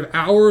this? Do they have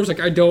hours? Like,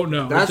 I don't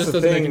know. That's it just the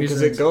doesn't thing, make any because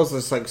sense. it goes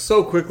just, like,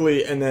 so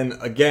quickly, and then,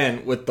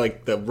 again, with,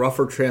 like, the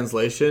rougher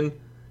translation,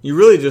 you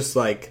really just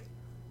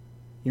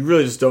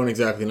don't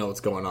exactly know what's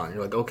going on.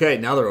 You're like, okay,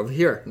 now they're over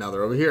here. Now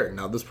they're over here.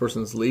 Now this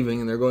person's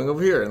leaving, and they're going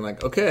over here. And,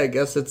 like, okay, I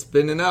guess it's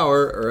been an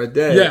hour or a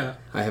day. Yeah.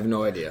 I have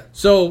no idea.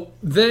 So,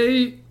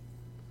 they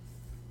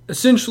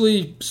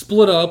essentially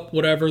split up,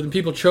 whatever. Then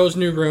people chose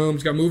new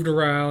rooms, got moved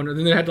around, and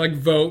then they had to, like,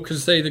 vote,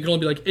 because there could only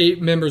be, like,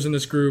 8 members in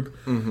this group.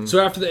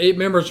 So after the 8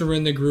 members were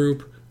in the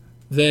group,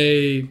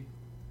 they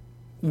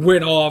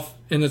went off,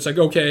 and it's like,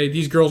 okay,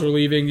 these girls are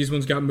leaving, these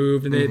ones got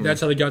moved, and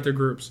that's how they got their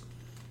groups.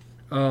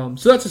 So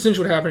that's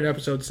essentially what happened in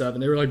episode 7.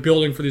 They were, like,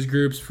 building for these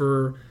groups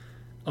for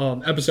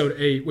episode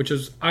 8, which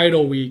is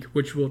Idol Week,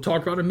 which we'll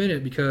talk about in a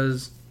minute,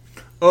 because...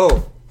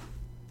 Oh,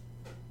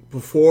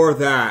 before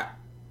that,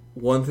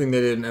 one thing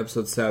they did in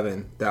episode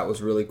 7 that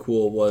was really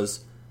cool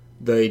was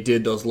they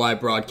did those live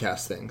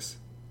broadcast things.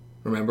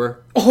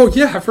 Remember? Oh,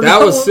 yeah, I forgot.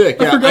 That was sick.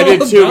 Yeah, I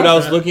did too, but I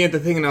was that. looking at the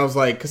thing and I was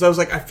like,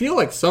 I feel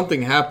like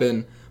something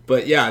happened,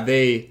 but yeah,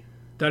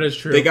 that is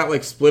true. They got,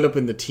 like, split up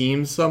into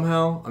teams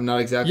somehow. I'm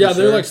not exactly sure. Yeah,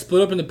 they're, like,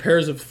 split up into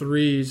pairs of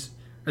 3s,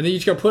 and they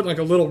each got put in, like,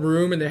 a little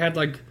room, and they had,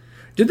 like...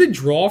 Did they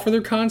draw for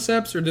their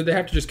concepts, or did they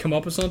have to just come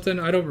up with something?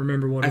 I don't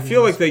remember what it was. I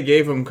feel like they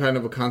gave them kind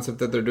of a concept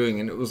that they're doing,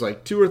 and it was,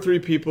 like, 2 or 3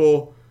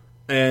 people,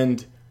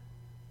 and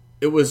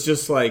it was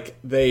just, like,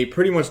 they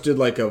pretty much did,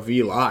 like, a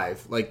V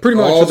Live. Like, pretty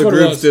much, all that's the what it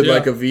groups was, did, yeah.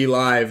 like, a V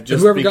Live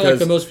just whoever because got, like,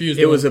 the most views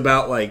it won. was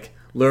about, like,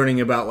 learning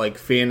about, like,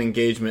 fan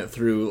engagement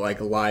through, like,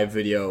 live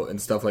video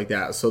and stuff like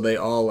that. So they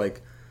all,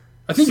 like...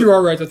 I think you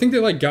are right. I think they,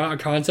 like, got a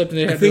concept, and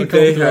they had to, like, come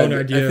up with their own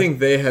idea. I think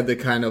they had to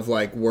kind of,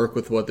 like, work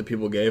with what the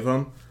people gave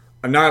them.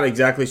 I'm not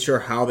exactly sure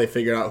how they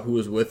figured out who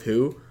was with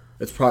who.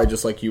 It's probably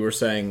just like you were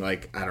saying,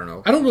 like, I don't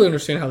know. I don't really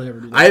understand how they ever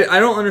do that. I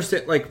don't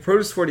understand. Like,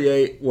 Produce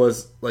 48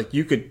 was, like,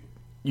 you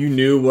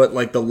knew what,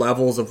 like, the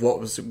levels of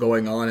what was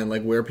going on and,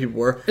 like, where people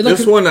were. It's like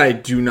this one I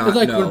do not it's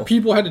like know. when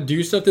people had to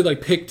do stuff, they'd,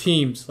 like, pick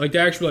teams. Like, they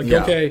actually, like,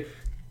 Yeah. okay,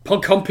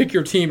 come pick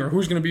your team, or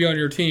who's going to be on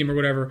your team, or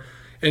whatever.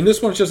 And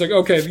this one's just like,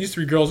 okay, these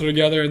 3 girls are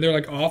together, and they're,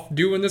 like, off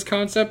doing this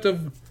concept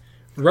of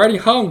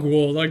writing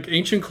Hangul, like,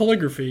 ancient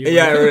calligraphy.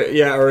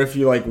 Or if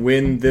you, like,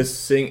 win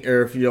this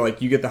or if you,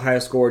 like, you get the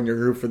highest score in your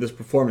group for this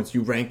performance,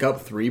 you rank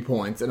up 3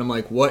 points. And I'm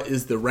like, what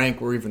is the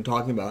rank we're even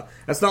talking about?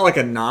 That's not like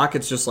a knock,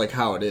 it's just like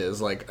how it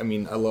is. Like, I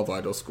mean, I love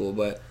Idol School,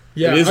 but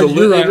Yeah, it is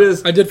you're right. it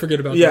is. I did forget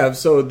about that. Yeah,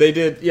 so they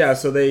did. Yeah,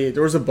 so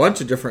there was a bunch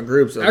of different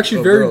groups. Actually,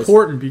 of very girls.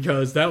 important,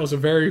 because that was a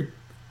very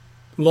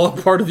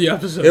long part of the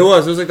episode. It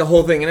was like the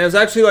whole thing, and it was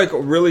actually like a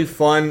really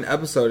fun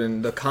episode,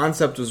 and the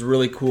concept was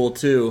really cool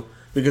too,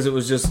 because it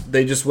was just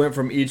they just went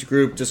from each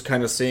group just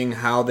kind of seeing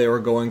how they were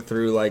going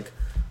through. Like,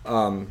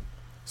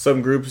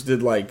 some groups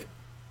did like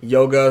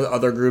yoga,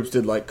 other groups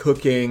did like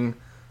cooking.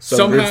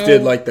 Some groups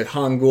did like the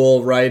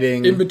Hangul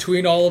writing. In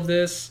between all of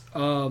this,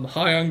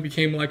 Hayoung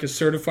became like a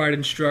certified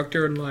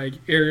instructor in like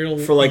aerial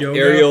for like yoga.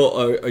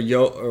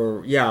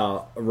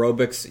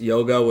 Aerobics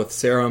yoga with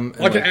serum.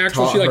 Like an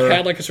actual, taught she like her.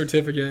 had like a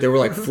certificate. They were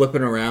like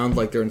flipping around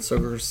like they're in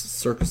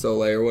Circus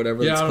Soleil or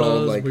whatever it's I don't know, called.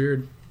 that was Like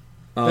weird.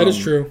 That is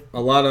true.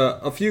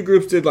 A few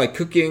groups did like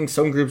cooking.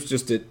 Some groups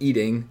just did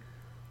eating.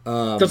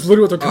 That's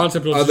literally what their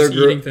concept was, just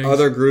eating things.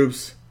 Other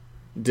groups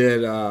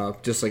did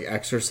just like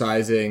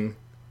exercising.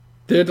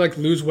 They had like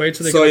lose weight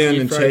so they could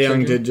eat and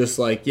Chaeyoung did just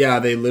like,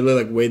 they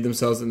literally like weighed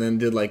themselves and then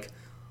did like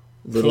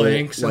little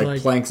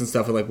planks and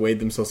stuff and like weighed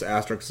themselves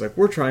asterisks like,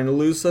 we're trying to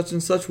lose such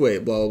and such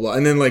weight, blah blah blah.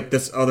 And then like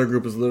this other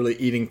group was literally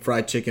eating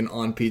fried chicken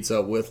on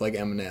pizza with like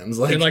M&Ms,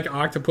 like, and like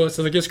octopus.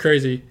 So like it's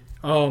crazy.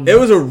 It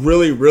was a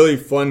really really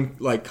fun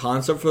like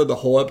concept for the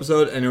whole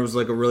episode, and it was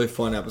like a really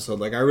fun episode.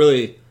 Like I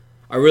really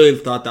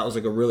thought that was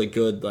like a really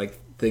good like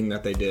thing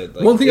that they did.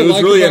 Like, one thing it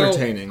was really about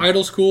entertaining.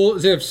 Idol School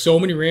is they have so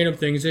many random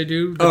things they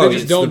do that they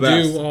just don't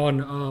do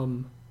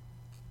on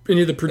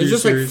any of the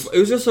producers. It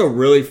was just a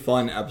really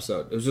fun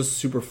episode. It was just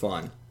super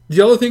fun.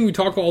 The other thing we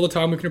talk about all the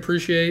time we can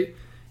appreciate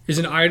is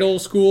in Idol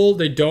School,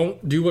 they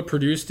don't do what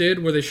Produce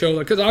did, where they show,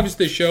 like, because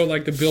obviously they show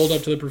like the build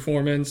up to the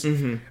performance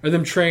and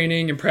them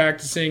training and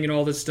practicing and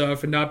all this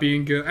stuff and not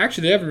being good.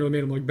 Actually, they haven't really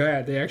made them look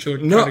bad. They actually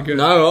look kind of good.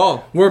 Not at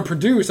all. Where in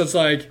Produce, it's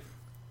like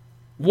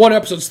one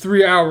episode's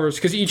 3 hours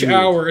because each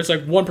hour it's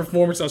like one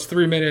performance that's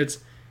 3 minutes,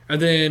 and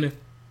then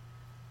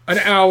an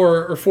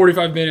hour or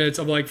 45 minutes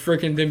of like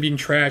freaking them being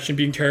trash and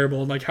being terrible.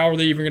 And like, how are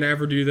they even going to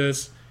ever do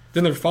this?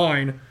 Then they're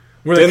fine.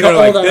 Where they cut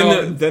all that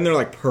out. Then they're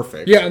like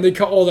perfect. Yeah, and they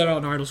cut all that out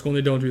in Idol School, and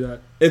they don't do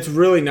that. It's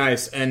really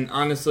nice, and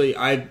honestly,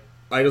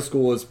 Idol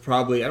School is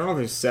probably, I don't know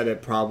if I said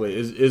it, probably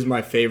is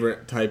my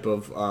favorite type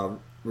of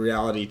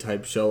reality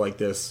type show like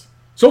this.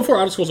 So far,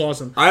 Idol School's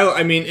awesome.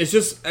 I mean, it's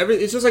just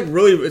like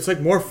really, it's like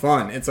more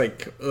fun. It's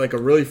like a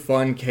really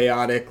fun,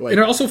 chaotic. Like,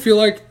 and I also feel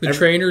like the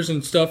trainers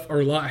and stuff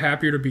are a lot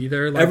happier to be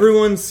there. Like,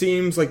 everyone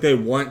seems like they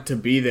want to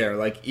be there.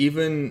 Like,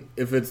 even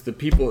if it's the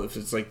people, if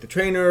it's like the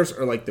trainers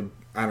or like the,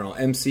 I don't know,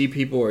 MC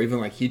people, or even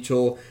like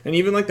Heechul, and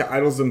even like the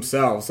idols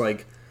themselves.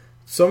 Like,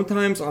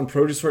 sometimes on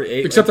Produce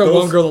 48, except like that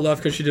one girl that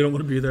left because she didn't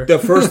want to be there. The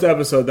first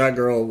episode, that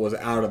girl was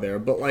out of there.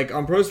 But like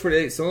on Produce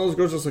 48, some of those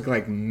girls just look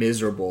like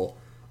miserable.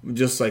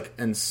 Just like,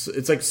 and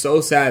it's like so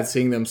sad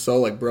seeing them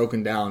so like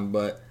broken down.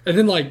 But and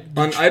then like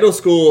on Idol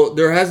School,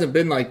 there hasn't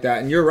been like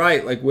that. And you're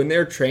right. Like when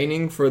they're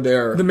training for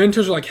the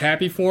mentors are like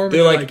happy for them.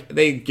 They're like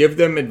they give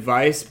them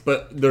advice,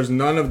 but there's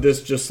none of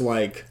this just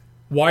like,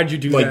 why'd you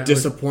do like that?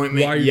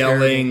 Disappointment, like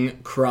yelling,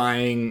 terrible?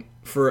 Crying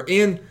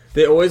and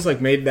they always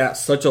like made that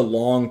such a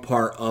long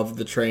part of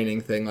the training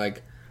thing.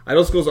 Like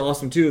Idol School's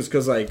awesome too, is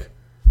because like,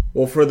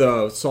 well, for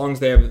the songs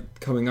they have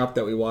coming up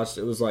that we watched,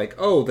 it was like,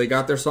 oh, they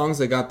got their songs,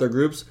 they got their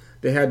groups.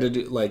 They had to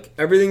do, like,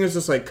 everything is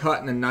just, like,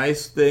 cut in a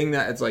nice thing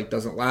that it's, like,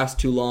 doesn't last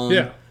too long.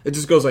 Yeah. It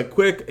just goes, like,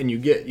 quick, and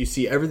you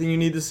see everything you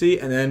need to see,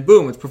 and then,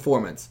 boom, it's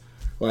performance.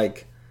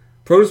 Like,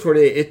 Produce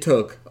 48, it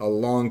took a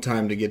long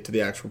time to get to the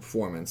actual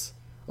performance.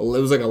 It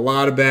was, like, a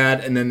lot of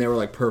bad, and then they were,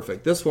 like,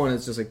 perfect. This one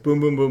is just, like, boom,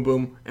 boom, boom,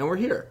 boom, and we're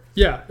here.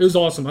 Yeah, it was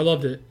awesome. I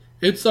loved it.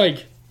 It's,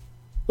 like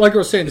I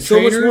was saying, the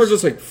trainers, so much more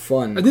just like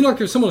fun. I think like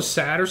if someone was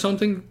sad or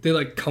something, they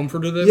like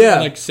comforted them. Yeah,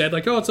 and, like said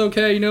like, oh, it's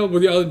okay, you know.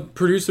 But the other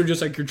producer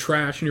just like, you're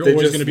trash and you're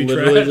always going to be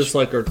trash. They just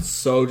like are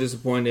so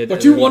disappointed.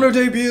 Like, you want to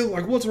debut?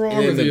 Like, what's wrong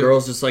with you? And the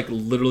girls just like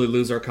literally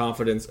lose their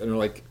confidence and are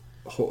like,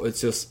 oh, it's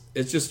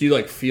just you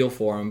like feel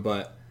for them.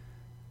 But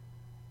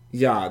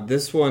yeah,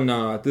 this one,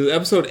 the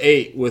episode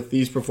 8 with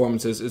these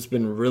performances, it's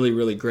been really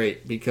really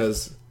great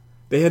because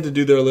they had to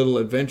do their little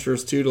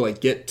adventures too to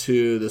like get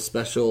to the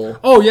special.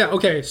 Oh yeah,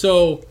 okay,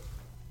 so.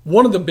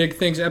 One of the big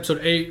things, episode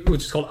 8,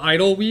 which is called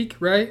Idol Week,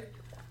 right?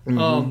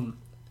 Mm-hmm.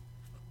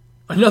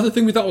 Another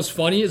thing we thought was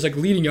funny is like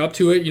leading up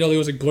to it, you know, they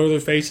was like blur their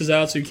faces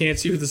out so you can't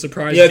see who the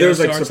surprise. Yeah, there was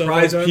like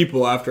surprise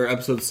people after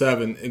episode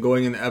 7 and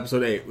going into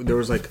episode 8. There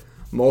was like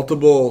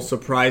multiple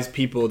surprise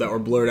people that were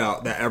blurred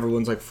out that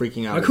everyone's like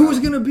freaking out. Like, who was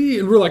it gonna be?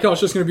 And we're like, oh, it's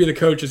just gonna be the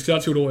coaches because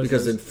that's who it always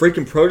because is. in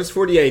freaking Produce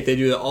 48, they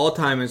do that all the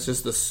time. It's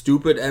just the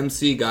stupid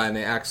MC guy, and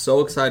they act so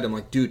excited. I'm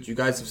like, dude, you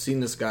guys have seen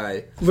this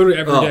guy literally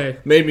every day.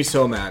 Made me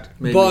so mad.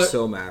 Made me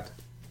so mad.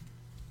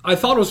 I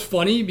thought it was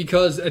funny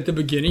because at the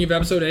beginning of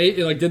episode 8,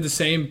 it like did the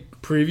same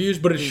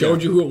previews, but it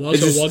showed you who it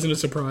was, so it wasn't a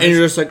surprise. And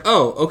you're just like,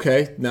 oh,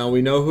 okay, now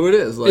we know who it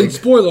is. Like, and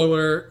spoiler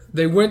alert,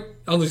 they went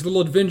on these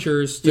little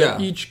adventures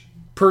to each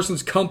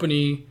person's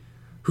company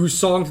whose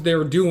songs they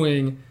were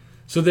doing,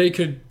 so they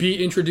could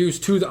be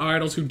introduced to the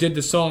idols who did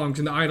the songs,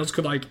 and the idols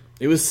could like.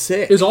 It was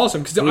sick. It was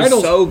awesome because the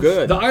idols so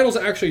good. The idols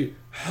actually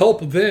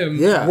help them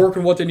work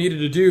on what they needed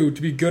to do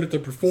to be good at the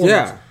performance.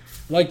 Yeah.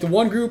 Like the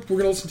one group we're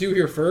gonna listen to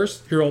here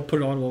first. Here, I'll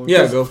put it on.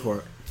 Yeah, go for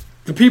it.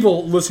 The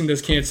people listening to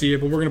this can't see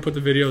it, but we're gonna put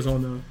the videos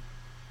on the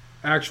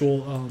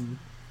actual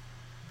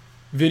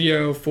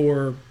video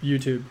for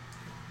YouTube.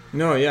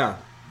 No, yeah.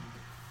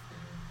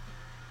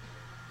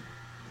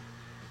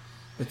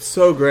 It's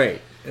so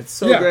great. It's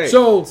so great.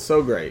 It's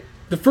so great.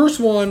 The first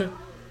one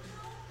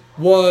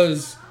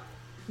was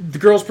the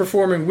girls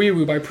performing Wee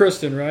Woo by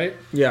Pristin, right?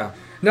 Yeah.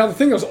 Now the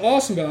thing that was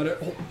awesome about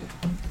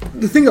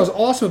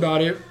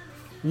it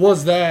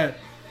was that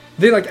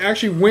they like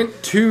actually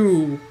went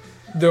to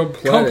the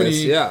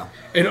company. Yeah.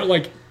 And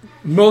like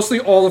mostly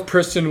all of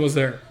Pristin was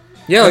there.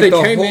 Yeah, like they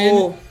came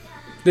in.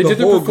 They did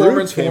the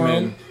performance for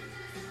him.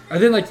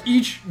 And then, like,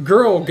 each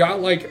girl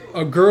got, like,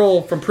 a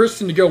girl from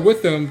Princeton to go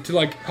with them to,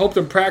 like, help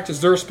them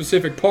practice their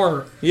specific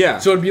part. Yeah.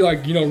 So it'd be,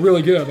 like, you know,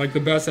 really good. Like, the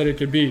best that it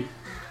could be.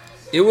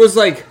 It was,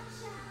 like,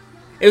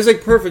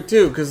 perfect,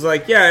 too. Because,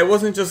 like, yeah, it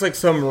wasn't just, like,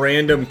 some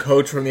random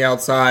coach from the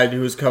outside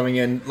who was coming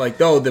in, like,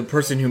 oh, the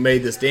person who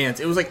made this dance.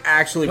 It was, like,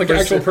 actually like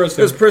actual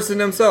Princeton. It was Princeton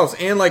themselves.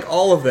 And, like,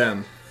 all of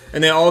them.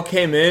 And they all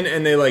came in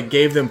and they, like,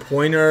 gave them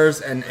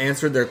pointers and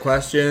answered their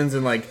questions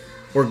and, like,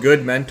 were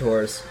good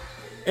mentors.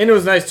 And it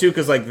was nice, too,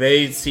 because, like,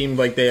 they seemed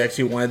like they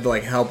actually wanted to,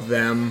 like, help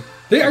them.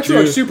 They actually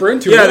were, like, super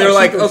into it. Yeah, they were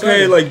like,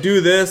 okay, like,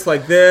 do this,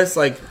 like, this.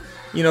 Like,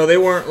 you know, they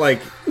weren't,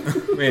 like...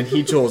 Man,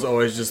 Heechul is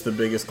always just the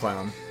biggest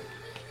clown.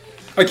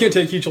 I can't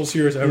take Heechul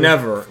serious ever.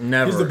 Never.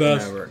 He's the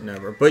best.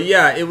 Never. But,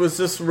 yeah, it was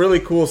just really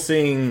cool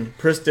seeing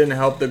Princeton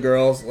help the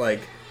girls, like...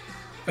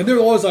 And they were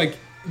always like...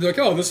 They're like,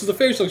 oh, this is the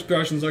facial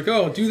expressions. Like,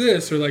 oh, do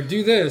this or like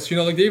do this. You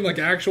know, like they have like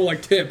actual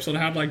like tips on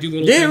how to like do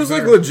little. Yeah, things it was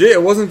better. like legit.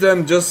 It wasn't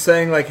them just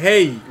saying like,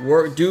 "Hey,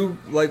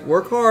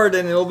 work hard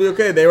and it'll be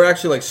okay." They were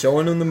actually like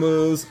showing them the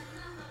moves.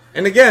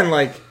 And again,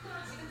 like,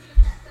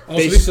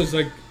 also this is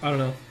like I don't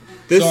know.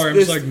 Sorry, I'm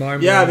just like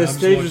mind. Yeah, this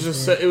stage was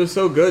just it was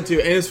so good too,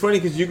 and it's funny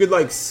because you could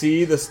like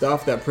see the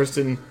stuff that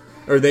Princeton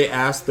or they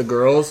asked the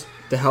girls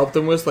to help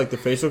them with, like the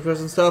facial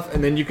expression stuff,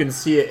 and then you can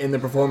see it in the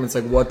performance,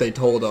 like what they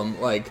told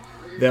them, like.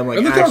 Them, like,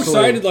 and look how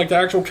excited like the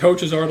actual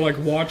coaches are to like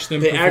watch them.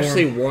 They perform.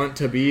 actually want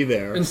to be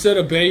there instead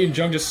of Bae and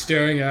Jung just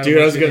staring at. Dude,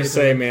 them I was gonna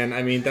say, them. man.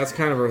 I mean, that's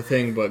kind of her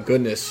thing, but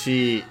goodness,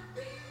 she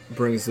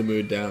brings the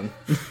mood down.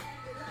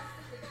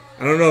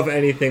 I don't know if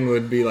anything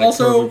would be like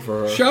also, perfect for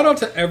her. Shout out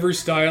to every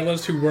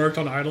stylist who worked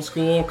on Idol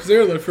School because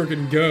they're the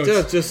freaking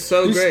goats. Just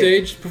so These great.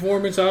 stage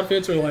performance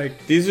outfits are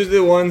like these are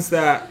the ones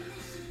that.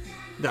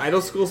 The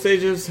Idol School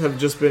stages have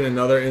just been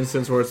another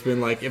instance where it's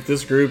been like, if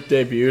this group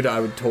debuted,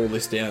 I would totally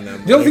stand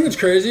them. The other thing that's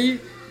crazy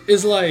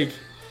is like,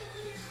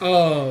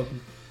 sorry,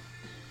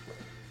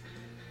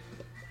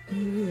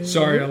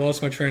 I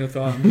lost my train of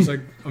thought.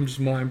 I'm just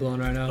mind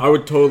blown right now. I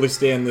would totally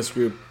stand this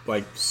group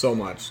like so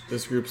much.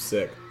 This group's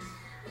sick.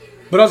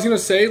 But I was gonna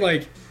say,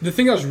 like, the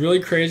thing that was really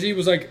crazy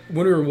was like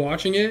when we were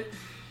watching it,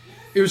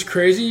 it was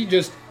crazy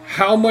just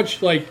how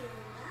much like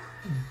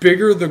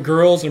bigger the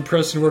girls in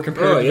Princeton were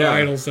compared to the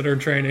idols that are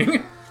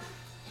training.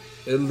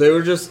 It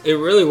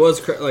really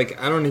was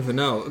like, I don't even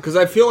know, because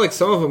I feel like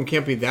some of them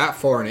can't be that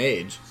far in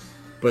age.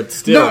 But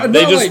still,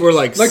 they just were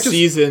like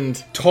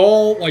seasoned,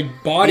 tall,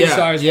 like body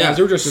size wise.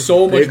 They were just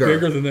so much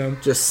bigger than them.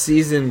 Just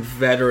seasoned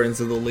veterans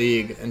of the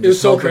league, and it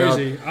was so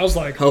crazy. I was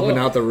like helping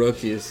out the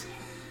rookies.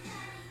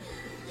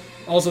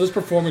 Also, this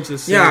performance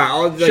is sick.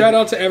 Yeah, shout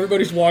out to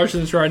everybody who's watching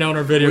this right now in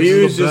our video.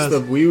 We was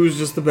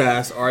just the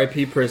best.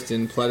 R.I.P.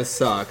 Princeton. Pledis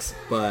sucks,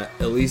 but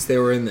at least they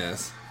were in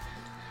this.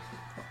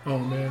 Oh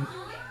man,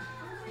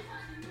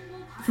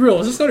 for real,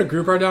 is this not a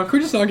group right now? Could we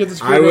just not get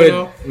this group right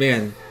now?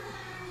 Man.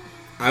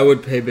 I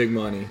would pay big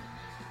money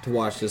to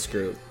watch this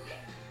group.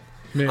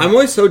 Man. I'm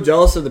always so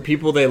jealous of the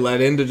people they let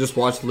in to just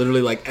watch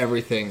literally like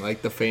everything,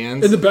 like the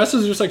fans. And the best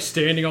is just like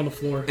standing on the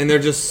floor. And they're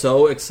just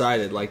so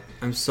excited. Like,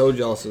 I'm so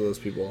jealous of those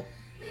people.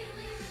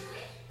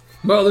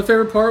 My other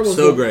favorite part was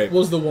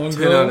was the one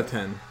girl. 10 out of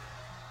 10.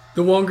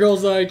 The one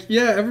girl's like,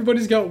 yeah,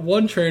 everybody's got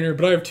one trainer,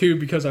 but I have two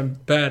because I'm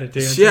bad at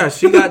dancing. Yeah,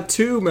 she got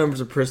 2 members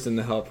of Princeton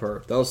to help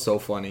her. That was so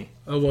funny.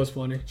 That was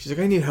funny. She's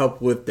like, I need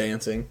help with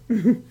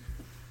dancing.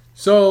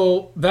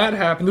 So that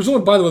happened. There's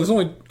only, by the way,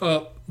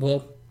 I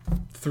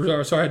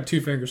had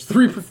 2 fingers.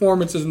 3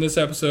 performances in this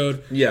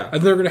episode. Yeah.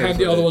 And they're going to have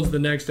the other ones in the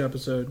next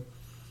episode.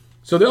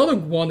 So the other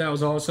one that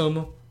was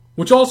awesome,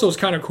 which also was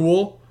kind of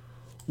cool,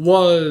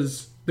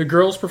 was the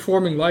girls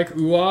performing Like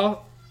Ooh-Ah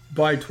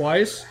by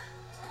Twice.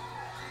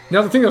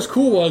 Now the thing that was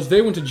cool was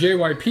they went to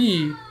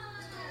JYP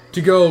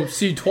to go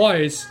see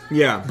Twice.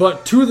 Yeah.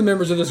 But 2 of the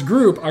members of this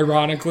group,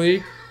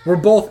 ironically, were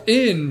both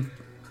in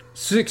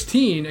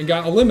 16 and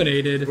got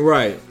eliminated.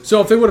 Right. So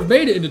if they would have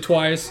made it into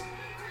Twice,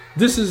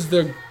 this is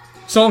the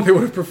song they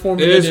would have performed.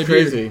 It is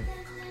crazy.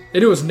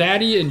 And it was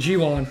Natty and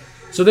Jiwon.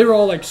 So they were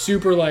all like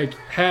super like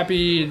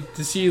happy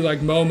to see like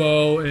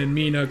Momo and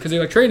Mina because they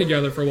like trained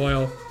together for a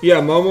while.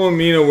 Yeah, Momo and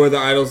Mina were the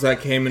idols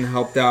that came and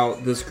helped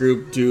out this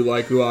group do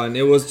Like Ooh-Ah, and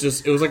it was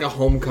like a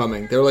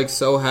homecoming. They were like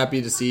so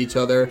happy to see each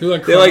other. They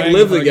like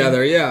live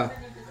together. Yeah.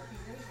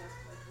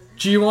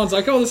 Jiwon's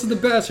like, oh, this is the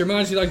best. It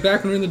reminds me like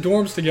back when we were in the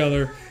dorms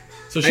together.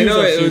 So she was,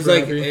 it was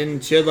like, happy.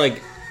 and she had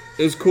like,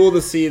 it was cool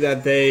to see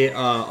that they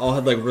all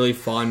had like really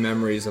fond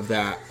memories of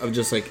that, of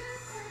just like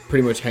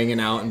pretty much hanging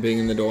out and being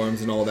in the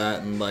dorms and all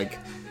that, and like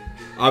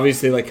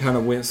obviously like kind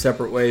of went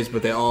separate ways,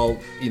 but they all,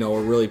 you know,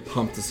 were really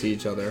pumped to see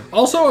each other.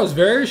 Also, I was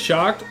very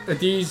shocked at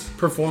these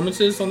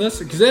performances on this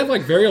because they have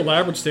like very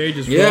elaborate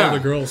stages for all the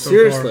girls. So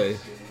seriously,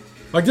 far.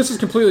 Like this is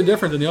completely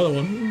different than the other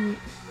one.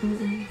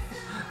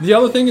 The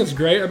other thing that's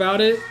great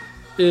about it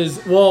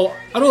is, well,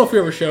 I don't know if we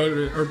ever showed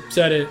it or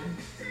said it,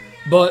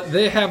 but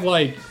they have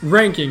like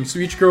rankings, so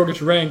each girl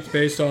gets ranked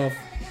based off,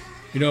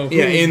 you know, who's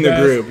in the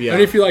best. group, yeah.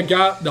 And if you like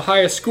got the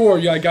highest score,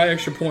 you like got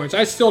extra points.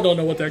 I still don't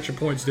know what the extra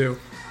points do.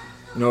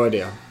 No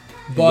idea.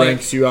 But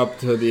ranks you up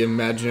to the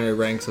imaginary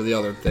ranks of the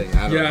other thing.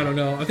 I don't know. I don't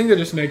know. I think they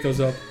just make those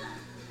up.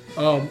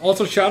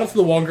 Also, shout out to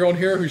the one girl in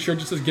here who sure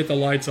just says "get the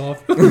lights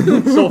off."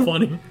 So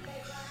funny.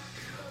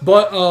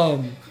 But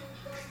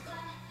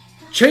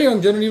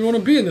Chaeyoung didn't even want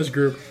to be in this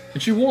group,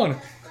 and she won.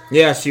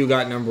 Yeah, she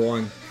got number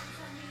 1.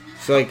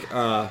 So like,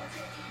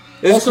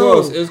 it was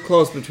close. It was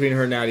close between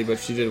her and Natty, but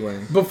she did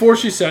win. Before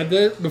she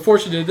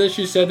did this,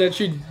 she said that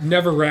she'd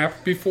never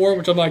rapped before,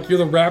 which I'm like, you're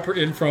the rapper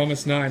in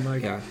Promise 9.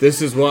 Like, yeah,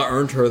 this is what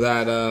earned her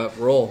that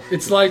role.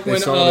 It's like they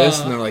when saw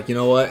this and they're like, you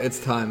know what, it's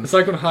time. It's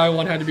like when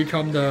High1 had to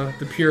become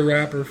the pure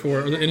rapper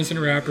or the innocent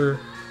rapper.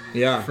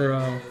 Yeah. For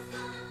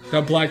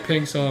that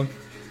Blackpink song.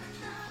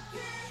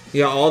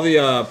 Yeah, all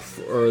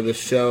the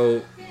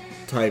show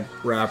type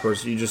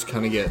rappers, you just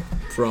kind of get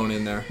thrown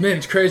in there. Man,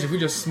 it's crazy. If we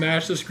just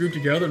smashed this group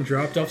together and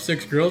dropped off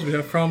 6 girls, we'd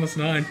have Promise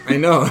 9. I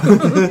know.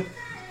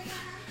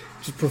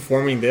 Just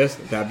performing this,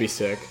 that'd be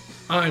sick.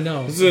 I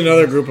know. This is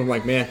another group I'm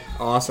like, man,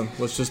 awesome.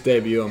 Let's just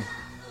debut them.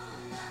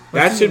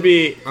 That should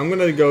be... I'm going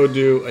to go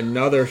do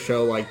another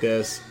show like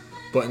this,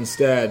 but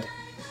instead,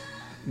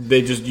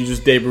 you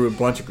just debut a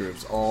bunch of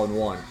groups all in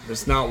one.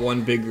 It's not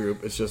one big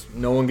group. It's just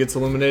no one gets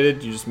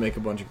eliminated. You just make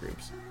a bunch of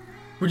groups.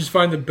 We just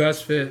find the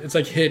best fit. It's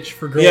like Hitch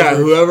for girls. Yeah,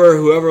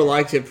 whoever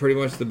likes it pretty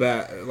much the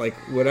best. Like,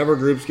 whatever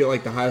groups get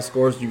like the highest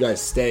scores, you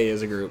guys stay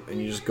as a group and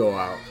you just go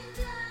out.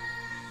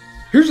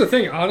 Here's the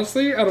thing,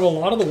 honestly, out of a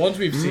lot of the ones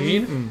we've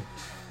seen,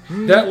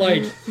 that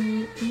like,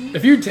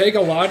 if you take a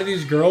lot of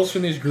these girls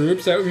from these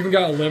groups that even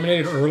got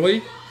eliminated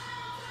early,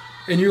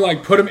 and you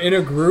like put them in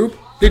a group,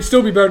 they'd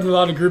still be better than a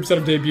lot of groups that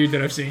have debuted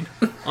that I've seen.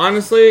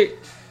 Honestly,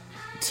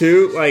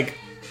 too, like,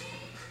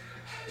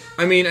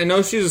 I mean, I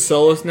know she's a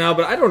soloist now,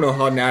 but I don't know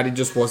how Natty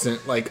just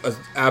wasn't like an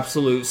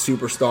absolute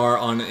superstar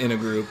in a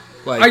group.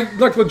 Like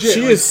legit.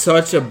 She is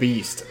such a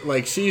beast.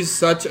 Like, she's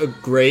such a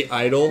great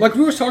idol. Like,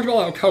 we were talking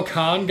about like, how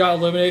Khan got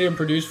eliminated and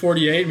produced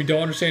 48, and we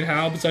don't understand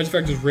how, besides the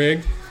fact it's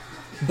rigged.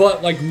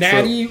 But, like,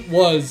 Natty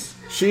was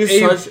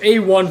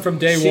A1 from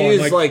day one. She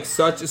is, like,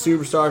 such a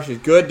superstar. She's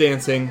good at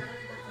dancing.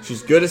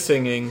 She's good at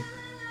singing.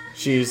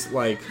 She's,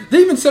 like...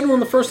 They even said in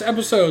one of the first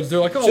episodes, they're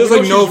like, oh... She has,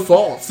 like, no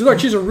faults. They're like,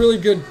 she's a really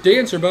good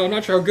dancer, but I'm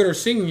not sure how good her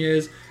singing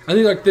is. I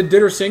think, like, they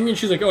did her singing, and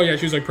she's like, oh, yeah,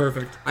 she was, like,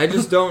 perfect. I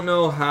just don't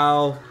know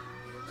how...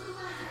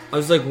 I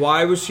was like,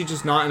 why was she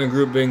just not in a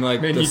group being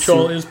like Man, the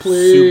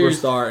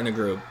superstar in a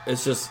group?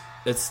 It's just,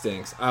 it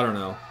stinks. I don't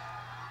know.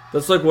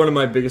 That's like one of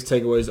my biggest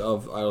takeaways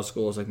of Idol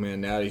School is like,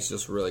 man, Natty's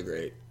just really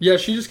great. Yeah,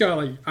 she just got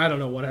like, I don't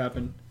know what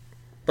happened.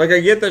 Like, I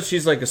get that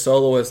she's like a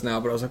soloist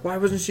now, but I was like, why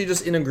wasn't she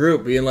just in a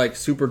group, being like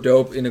super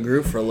dope in a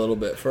group for a little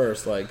bit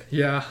first? Like,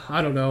 yeah,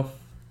 I don't know.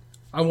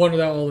 I wonder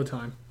that all the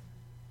time.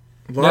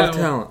 A lot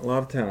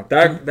of talent.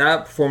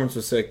 That performance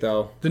was sick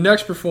though. The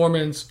next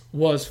performance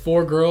was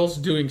 4 girls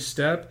doing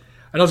Step.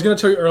 And I was going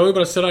to tell you earlier, but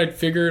I said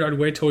I'd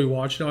wait till we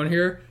watched it on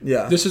here.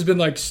 Yeah. This has been,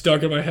 like,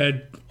 stuck in my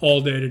head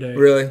all day today.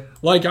 Really?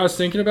 Like, I was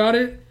thinking about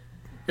it,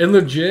 and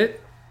legit,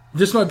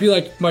 this might be,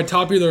 like, my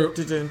top either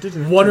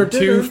 1 or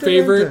 2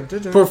 favorite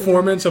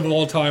performance of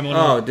all time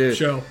on the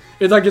show.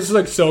 It's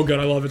like so good.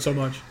 I love it so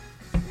much.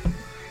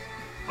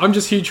 I'm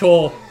just Heech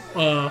Hole.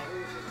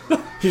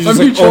 He's just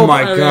like, oh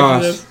my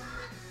gosh.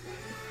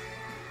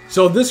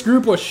 So this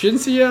group was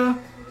Shinsia,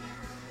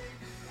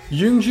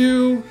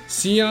 Youngju,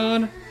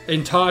 Sion,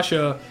 and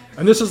Tasha,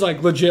 and this is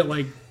like legit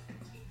like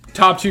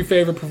top 2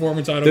 favorite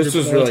performance idol groups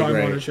of all time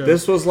on the show.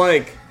 This was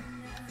like,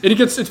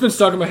 it's been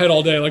stuck in my head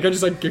all day. Like I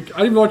didn't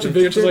even watch the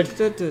video, it's just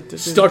like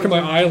stuck in my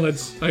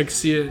eyelids. I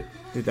see it.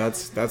 Dude,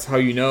 that's how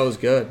you know it was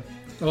good.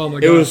 Oh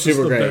my god, it was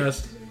super great.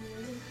 Best.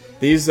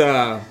 These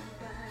and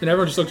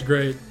everyone just looks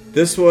great.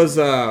 This was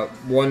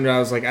one where I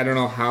was like, I don't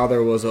know how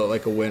there was a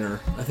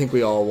winner. I think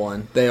we all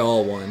won. They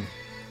all won.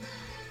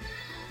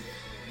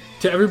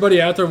 To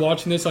everybody out there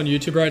watching this on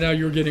YouTube right now,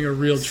 you're getting a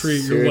real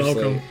treat. Seriously.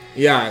 You're welcome.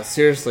 Yeah,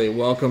 seriously,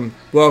 welcome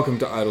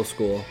to Idol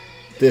School.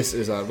 This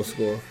is Idol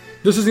School.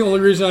 This is the only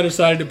reason I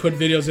decided to put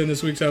videos in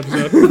this week's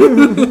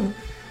episode.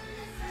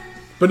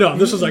 But no,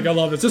 this is like, I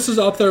love this. This is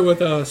up there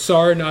with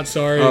Sorry Not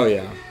Sorry. Oh,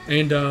 yeah.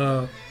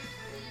 And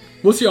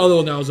what's the other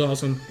one that was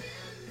awesome?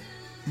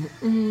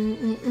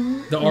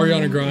 The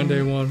Ariana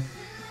Grande one.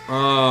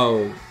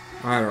 Oh,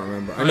 I don't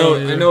remember. I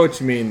know what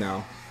you mean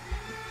now.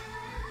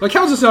 Like,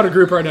 how's this not a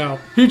group right now?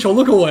 Heechul,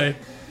 look away.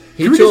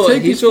 Can we just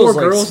take these 4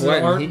 girls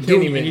that aren't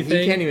doing anything?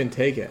 He can't even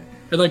take it.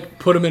 And, like,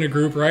 put them in a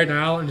group right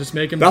now and just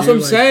make them That's what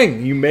I'm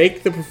saying. You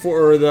make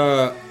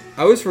I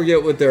always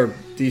forget what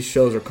these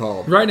shows are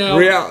called. Right now.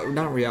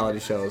 Not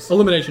reality shows.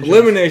 Elimination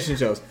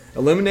shows.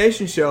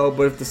 Elimination show,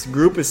 but if this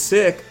group is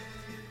sick,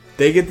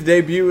 they get to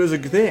debut as a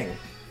thing.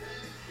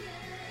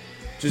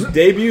 Just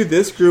debut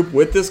this group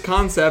with this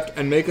concept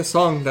and make a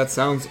song that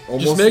sounds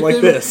almost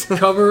like this.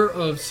 Cover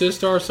of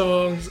Sistar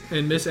songs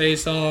and Miss A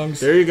songs.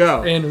 There you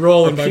go. And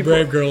Rollin' by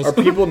Brave Girls. Are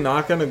people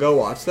not going to go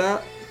watch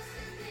that?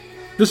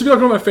 This would be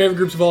like one of my favorite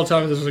groups of all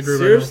time if this was a group.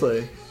 Seriously.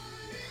 Right now.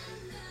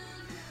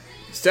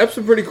 Step's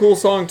a pretty cool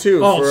song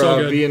too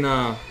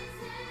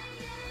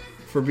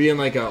for being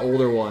like an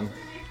older one.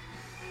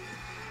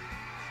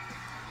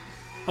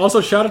 Also,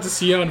 shout out to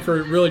Sion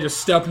for really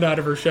just stepping out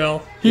of her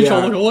shell.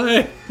 Heechul, look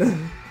away.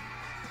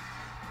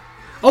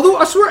 Although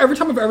I swear every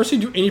time I've ever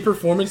seen her do any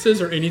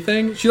performances or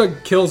anything, she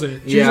like kills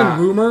it. She was in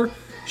Rumor.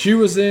 She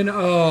was in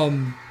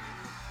one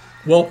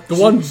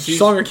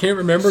song I can't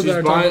remember that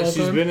I talk all the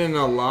She's time. been in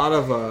a lot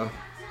of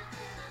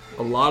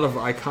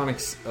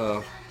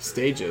iconic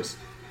stages.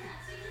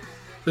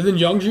 But then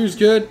Youngju's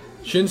good.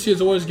 Shinsi is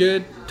always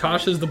good.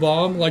 Tasha's the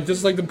bomb. Like this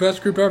is like the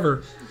best group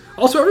ever.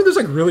 Also, everything's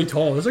like really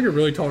tall. There's like a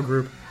really tall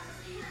group.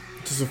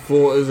 It's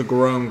a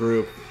grown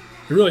group.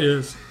 It really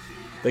is.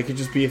 They could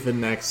just be the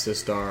next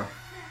Sistar.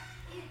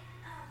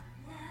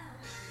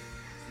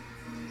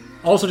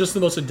 Also, just the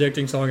most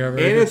addicting song ever.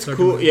 And it's so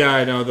cool. good. Yeah,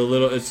 I know.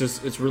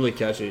 It's really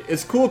catchy.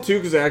 It's cool too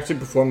because they actually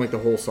perform like the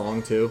whole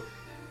song too.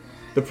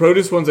 The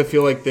Produce ones, I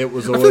feel like that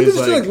was I always feel like they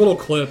just do like little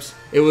clips.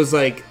 It was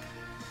like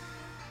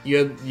you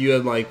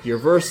had like your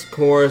verse,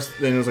 chorus,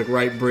 then it was like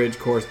right bridge,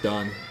 chorus,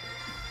 done.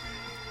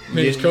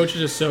 Man, his coach is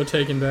just so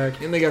taken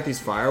back. And they got these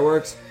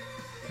fireworks,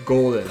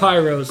 golden,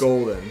 Pyros.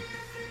 golden.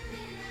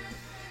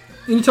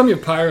 Anytime you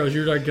have pyros,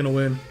 you're like gonna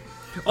win.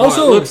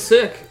 Also, Also, it looks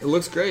sick. It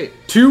looks great.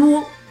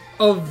 2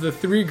 of the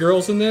 3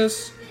 girls in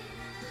this,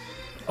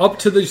 up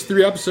to these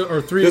 3 episodes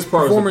or 3 This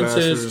part was the best. We're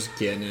performances, just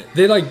getting it.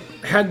 they like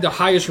had the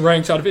highest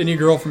ranks out of any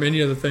girl from any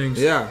of the things.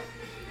 Yeah.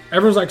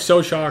 Everyone's like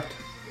so shocked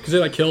because they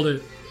like killed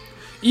it.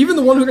 Even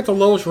the one who got the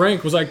lowest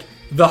rank was like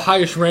the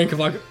highest rank of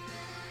like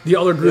the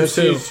other groups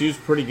too. She was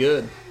pretty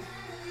good.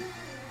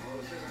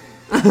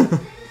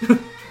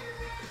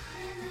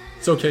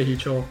 It's okay,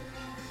 Hicho.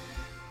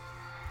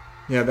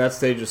 Yeah, that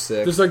stage was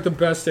sick. This is like the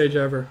best stage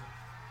ever.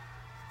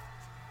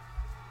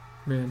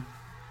 Man,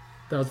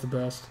 that was the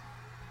best.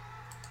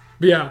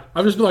 But yeah,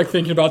 I've just been like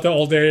thinking about that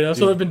all day.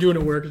 That's what I've been doing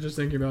at work, is just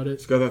thinking about it.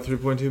 It's got that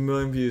 3.2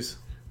 million views.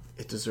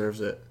 It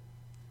deserves it.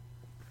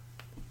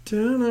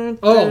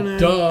 Oh,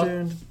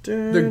 duh.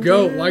 The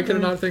GOAT. Why can I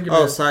not think of it?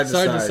 Oh, side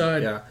to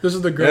side. Yeah. This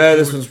is the GOAT. Yeah,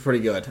 this one's pretty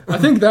good. I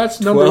think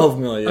that's number 12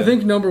 million. I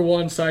think number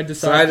 1, side to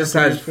side. Side to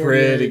side is for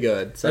pretty 48.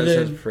 good. Side to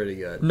side is pretty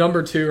good.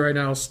 Number 2 right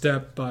now,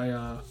 Step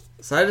by.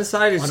 Side to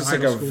side is on just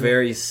like Idol a School.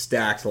 very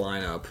stacked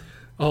lineup.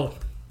 Oh,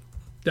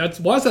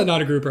 why is that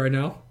not a group right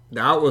now?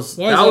 That was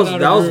Why is that not a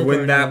that was group when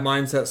right that now?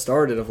 mindset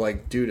started of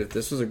like, dude, if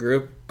this was a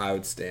group, I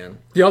would stand.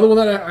 The other one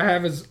that I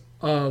have is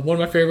one of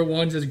my favorite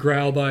ones is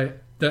Growl by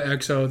the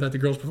EXO that the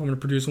girls performed to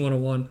Produce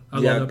 101. I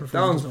love that performance.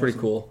 that one's It's pretty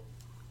awesome. cool.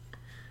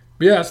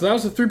 But yeah, so that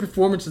was the 3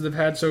 performances they've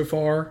had so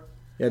far.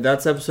 Yeah,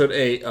 that's episode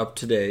 8 up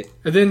to date.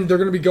 And then they're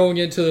going to be going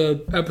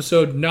into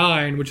episode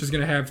 9, which is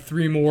going to have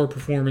 3 more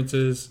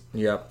performances.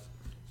 Yep.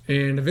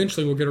 And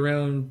eventually we'll get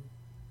around,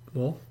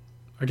 well,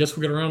 I guess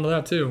we'll get around to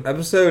that too.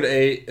 Episode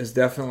 8 has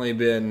definitely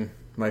been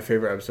my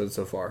favorite episode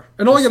so far.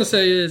 And all I got to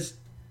say is,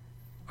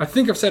 I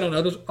think I've said on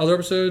other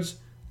episodes,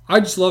 I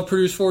just love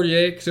Produce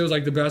 48 because it was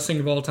like the best thing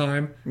of all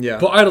time. Yeah.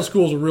 But Idol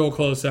School is a real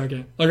close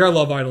second. Like, I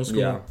love Idol School.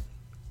 Yeah.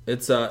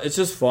 It's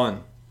just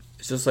fun.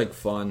 It's just like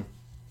fun.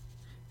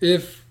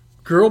 If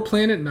Girl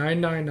Planet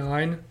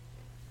 999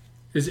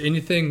 is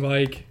anything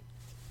like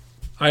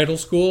Idol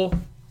School,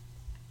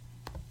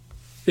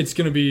 it's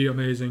going to be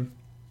amazing.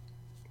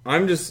 I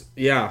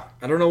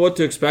don't know what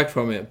to expect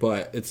from it,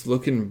 but it's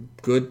looking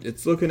good.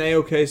 It's looking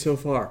A-okay so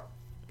far.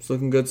 It's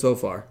looking good so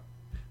far.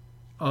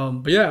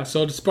 But yeah,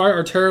 so despite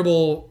our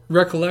terrible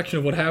recollection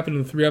of what happened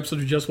in the 3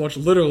 episodes we just watched,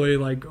 literally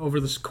like over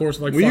the course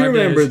of like 5 days. We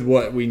remembered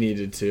what we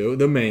needed to,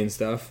 the main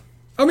stuff.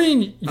 I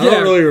mean, yeah. I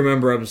don't really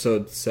remember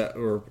episode set,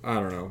 or I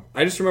don't know.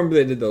 I just remember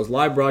they did those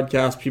live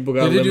broadcasts. People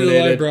got They did do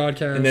eliminated, the live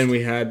broadcast. and then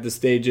we had the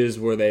stages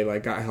where they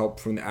like got help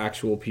from the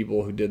actual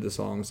people who did the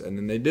songs, and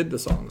then they did the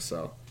songs.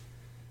 So,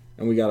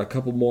 and we got a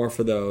couple more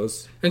for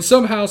those. And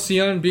somehow,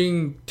 Sion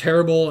being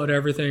terrible at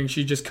everything,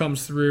 she just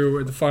comes through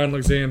at the final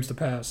exams to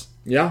pass.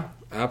 Yeah,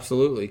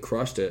 absolutely,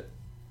 crushed it.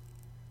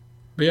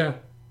 But yeah,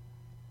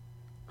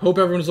 hope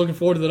everyone's looking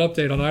forward to that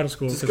update on Idol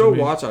School. Just 'cause, go I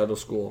mean, watch Idol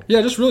School.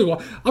 Yeah, just really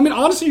watch. I mean,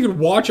 honestly, you could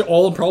watch it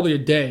all in probably a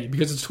day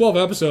because it's 12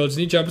 episodes,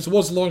 and each episode,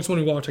 what's the longest one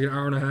you watch? Like an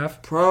hour and a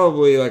half?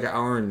 Probably like an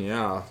hour and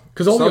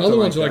Because all the something other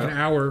ones like are like that.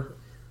 an hour.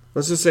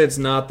 Let's just say it's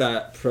not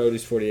that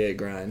Produce 48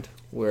 grind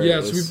where Yeah,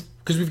 it so was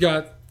because we've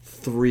got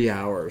 3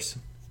 hours.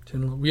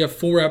 we have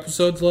 4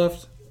 episodes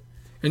left,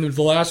 and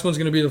the last one's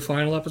going to be the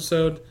final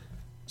episode.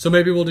 So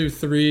maybe we'll do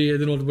 3,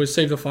 and then we'll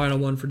save the final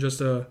one for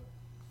just a.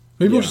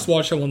 Maybe we'll Yeah. just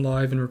watch that one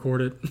live and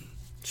record it.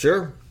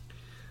 Sure.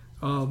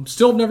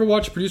 Still have never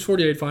watched Produce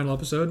 48 final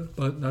episode,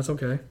 but that's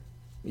okay.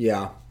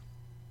 Yeah.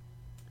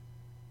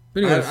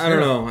 But anyways, I don't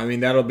know. I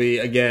mean, that'll be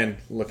again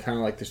kind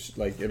of like this.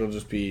 Like it'll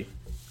just be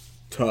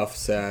tough,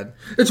 sad.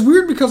 It's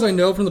weird because I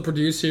know from the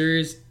Produce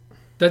series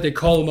that they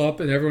call them up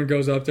and everyone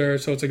goes up there,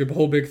 so it's like a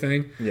whole big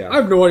thing. Yeah. I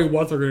have no idea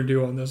what they're going to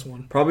do on this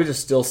one. Probably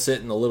just still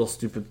sit in a little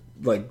stupid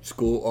like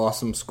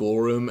awesome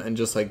schoolroom and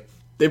just like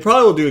they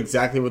probably will do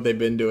exactly what they've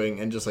been doing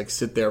and just like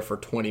sit there for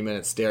 20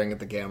 minutes staring at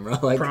the camera.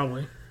 Like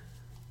Probably.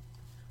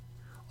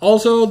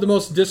 Also, the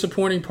most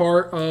disappointing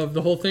part of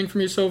the whole thing for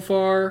me so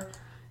far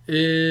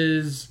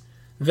is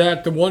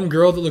that the one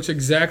girl that looks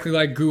exactly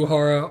like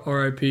Guhara,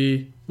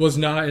 R.I.P., was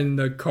not in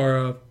the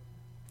Kara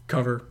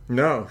cover.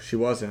 no, she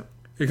wasn't.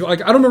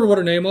 Like, I don't remember what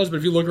her name was, but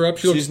if you look her up,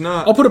 she's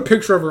not. I'll put a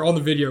picture of her on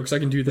the video because I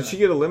can do that. Did she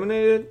get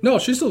eliminated? No,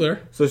 she's still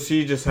there. So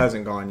she just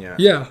hasn't gone yet.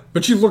 Yeah,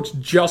 but she looks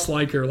just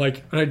like her,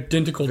 like an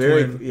identical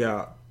twin.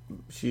 Yeah,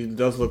 she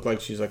does look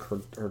like she's like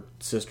her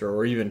sister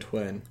or even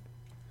twin.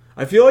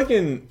 I feel like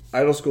in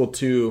Idol School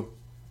 2,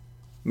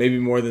 maybe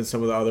more than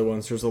some of the other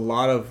ones, there's a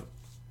lot of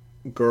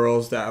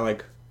girls that I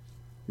like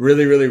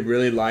really, really,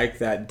 really like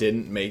that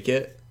didn't make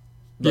it.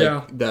 Like,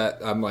 yeah. That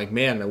I'm like,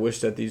 man, I wish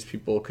that these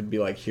people could be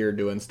like here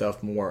doing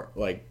stuff more.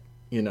 Like,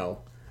 you know,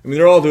 I mean,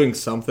 they're all doing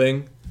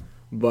something,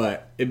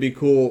 but it'd be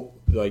cool.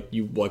 Like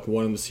you like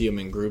want them to see them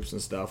in groups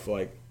and stuff.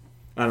 Like,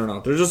 I don't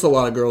know. There's just a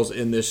lot of girls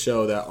in this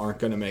show that aren't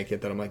going to make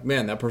it that I'm like,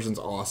 man, that person's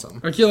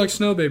awesome. I feel like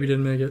Snow Baby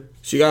didn't make it.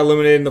 She got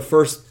eliminated in the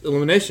first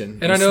elimination.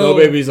 And I know Snow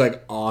Baby's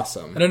like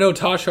awesome. And I know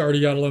Tasha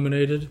already got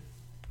eliminated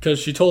because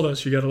she told us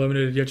she got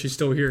eliminated, yet she's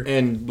still here.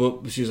 And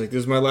she's like, this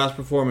is my last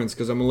performance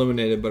because I'm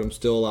eliminated, but I'm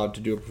still allowed to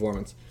do a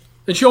performance.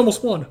 And she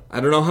almost won. I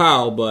don't know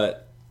how,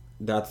 but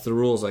that's the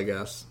rules, I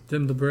guess.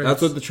 Dim the brakes.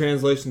 That's what the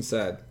translation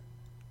said.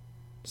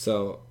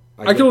 So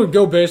I can only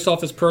go based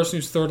off this person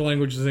whose third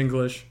language is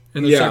English.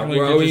 And the second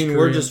language is Korean.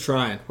 We're just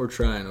trying. We're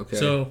trying, okay?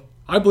 So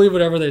I believe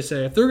whatever they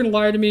say. If they're going to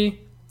lie to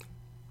me,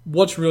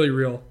 what's really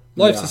real?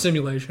 Life's a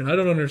simulation. I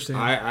don't understand.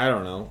 I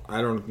don't know.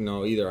 I don't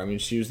know either. I mean,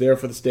 she was there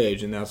for the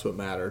stage, and that's what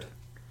mattered.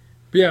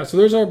 But yeah, so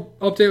there's our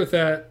update with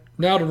that.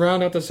 Now to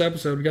round out this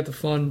episode, we got the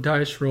fun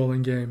dice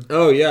rolling game.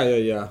 Oh,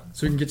 yeah.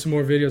 So we can get some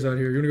more videos out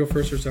here. You want to go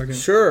first or second?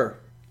 Sure.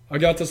 I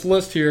got this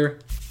list here.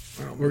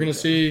 We're going to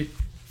see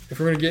if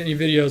we're going to get any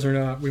videos or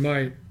not. We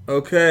might.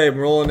 Okay, I'm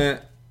rolling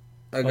it.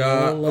 I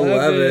got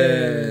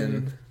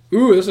 11.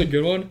 Ooh, this is a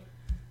good one.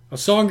 A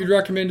song you'd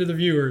recommend to the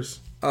viewers.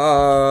 You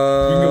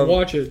can go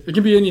watch it. It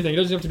can be anything. It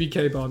doesn't have to be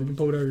K-pop. You can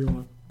put whatever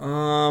you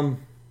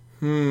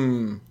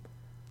want.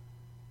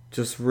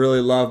 Just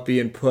really love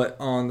being put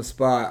on the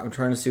spot. I'm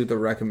trying to see what the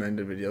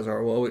recommended videos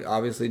are. Well, we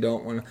obviously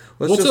don't want to.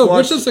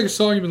 What's just like a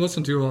song you've been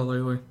listening to a lot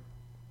lately?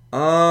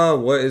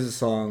 What is a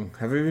song?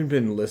 Have you even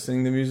been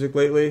listening to music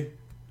lately?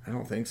 I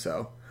don't think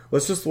so.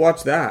 Let's just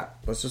watch that.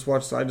 Let's just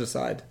watch Side to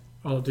Side.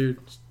 Oh, dude,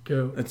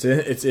 go. It's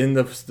in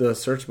the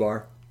search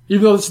bar.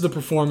 Even though this is the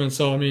performance,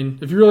 so I mean,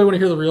 if you really want to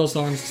hear the real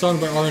songs, it's a song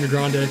by Ariana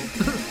Grande.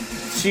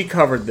 She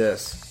covered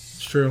this.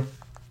 It's true.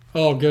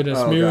 Oh goodness,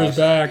 Miru's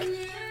back.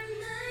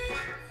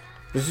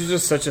 This is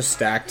just such a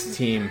stacked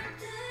team.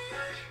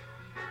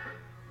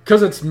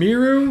 Because it's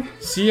Miru,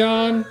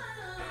 Sion,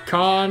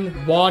 Khan,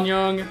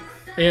 Wonyoung,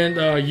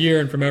 and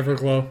Yearn from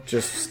Everglow.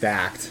 Just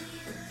stacked.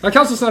 That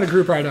counts as not a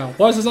group right now.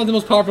 Why is this not the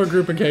most popular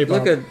group in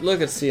K-pop?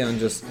 Look at Sion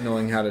just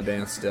knowing how to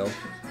dance still.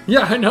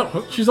 Yeah, I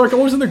know. She's like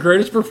always in the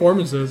greatest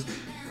performances.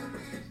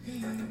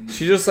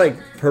 She just like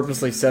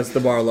purposely sets the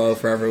bar low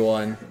for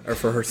everyone or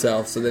for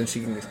herself, so then she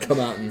can come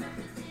out and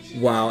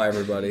wow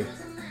everybody.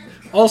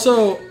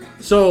 Also,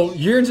 so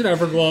Yearn's in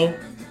Everglow.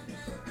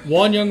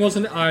 Wonyoung was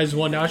in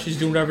IZ*ONE. Now she's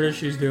doing whatever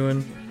she's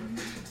doing.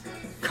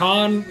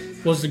 Khan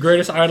was the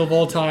greatest idol of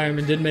all time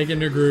and didn't make it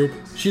in a group.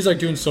 She's like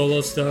doing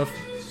solo stuff.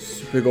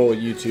 She's a big old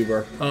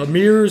YouTuber.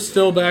 Miru's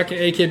still back in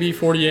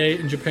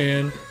AKB48 in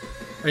Japan.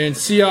 And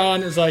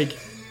Sion is like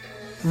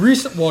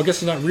recent. Well, I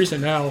guess it's not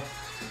recent now.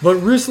 But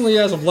recently,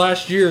 as of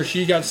last year,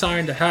 she got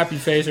signed to Happy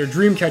Face, or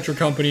Dreamcatcher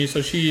company.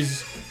 So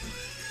she's...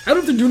 I don't know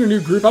if they're doing a new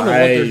group. I don't know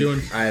what they're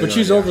doing. But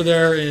she's over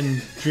there in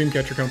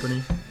Dreamcatcher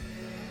company.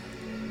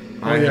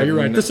 Oh, yeah, you're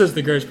right. This is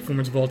the greatest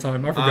performance of all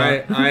time. I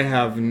forgot. I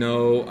have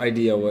no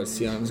idea what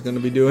Sion's going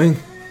to be doing.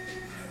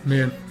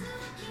 Man.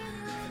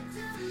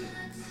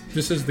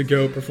 This is the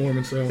GOAT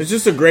performance, though. It's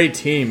just a great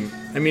team.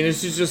 I mean,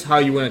 it's just how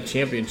you win a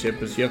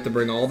championship is you have to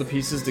bring all the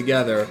pieces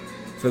together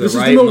for the right moment. This is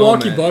the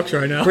Milwaukee Bucks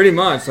right now. Pretty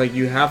much. Like,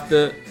 you have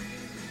to...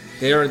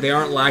 They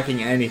aren't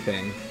lacking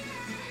anything.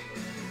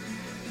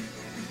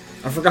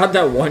 I forgot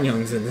that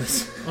Wonyoung's in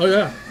this. Oh,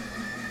 yeah.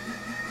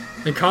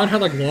 And Khan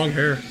had, like, long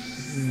hair.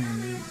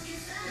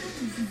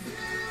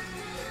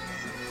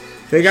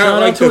 They got,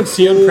 like, to when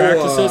Sion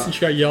practiced this, and she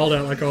got yelled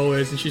at, like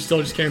always, and she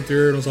still just came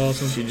through, and it was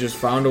awesome. She just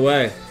found a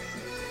way.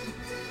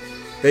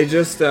 They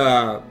just, they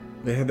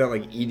had that,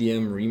 like,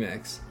 EDM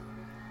remix.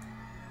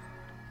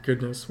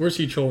 Goodness. Where's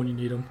Heechul when you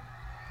need him?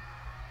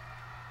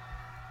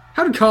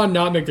 How did Khan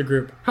not make the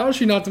group? How is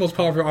she not the most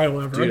popular idol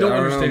ever? Dude, I don't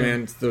understand. Know,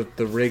 man. It's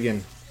the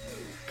rigging.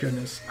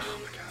 Goodness. Oh,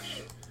 my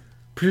gosh.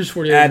 Produce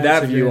 48. Add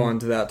that view on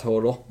to that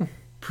total.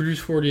 Produce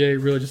 48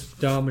 really just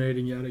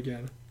dominating yet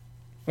again.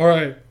 All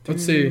right.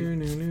 Let's see.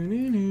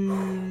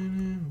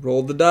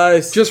 Roll the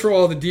dice. Just for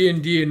all the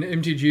D&D and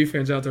MTG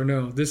fans out there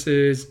know, this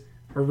is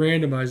a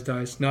randomized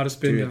dice, not a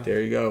spin die.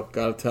 There you go.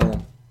 Gotta tell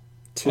them.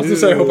 I was going to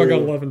say, I hope I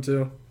got 11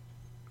 too.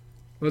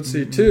 Let's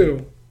see.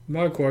 2.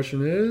 My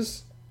question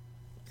is...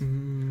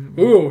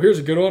 Ooh, here's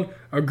a good one.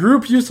 A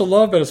group you used to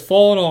love but has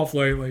fallen off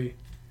lately.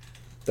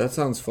 That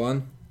sounds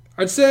fun.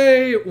 I'd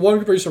say one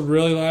group I used to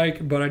really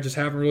like, but I just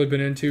haven't really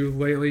been into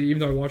lately, even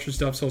though I watched their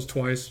stuff so it's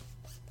Twice.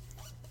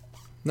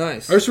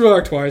 Nice. I used to really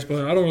like Twice,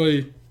 but I don't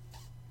really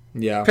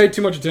pay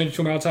too much attention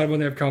to them outside when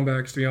they have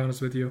comebacks, to be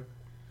honest with you.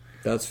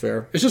 That's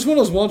fair. It's just one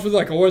of those ones where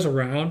like always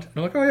around. And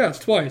I'm like, oh yeah, it's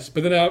Twice.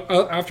 But then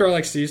after I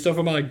like see stuff,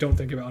 I'm like, don't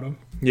think about them.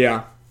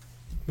 Yeah.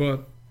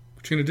 But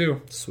what you gonna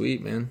do?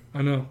 Sweet, man.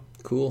 I know.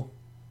 Cool.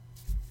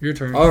 Your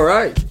turn. All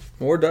right.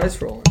 More dice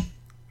rolling.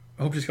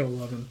 I hope he's got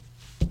 11.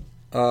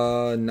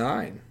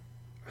 9.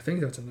 I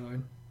think that's a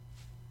 9.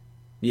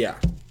 Yeah.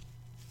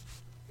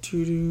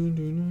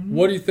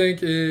 What do you think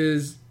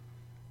is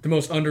the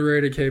most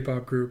underrated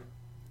K-pop group?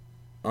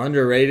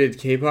 Underrated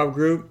K-pop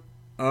group?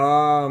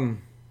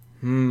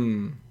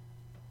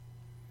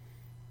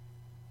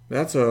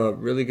 That's a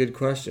really good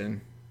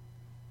question.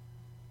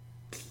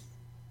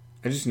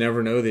 I just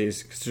never know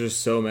these because there's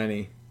just so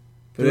many.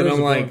 But then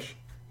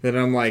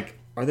I'm like,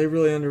 are they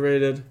really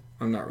underrated?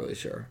 I'm not really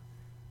sure.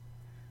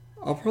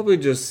 I'll probably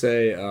just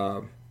say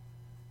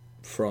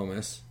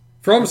Fromis.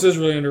 Fromis is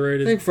really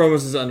underrated. I think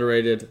Fromis is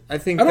underrated. I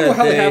don't know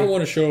how they haven't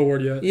won a show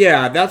award yet.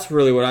 Yeah, that's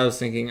really what I was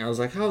thinking. I was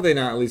like, how have they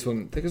not at least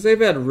won? Because they've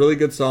had really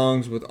good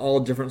songs with all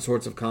different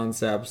sorts of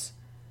concepts.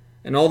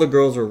 And all the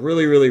girls are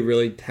really, really,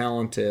 really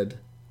talented.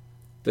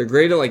 They're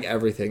great at like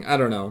everything. I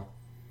don't know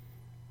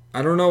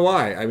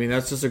why. I mean,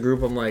 that's just a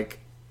group I'm like,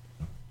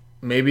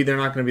 maybe they're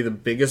not going to be the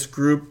biggest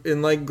group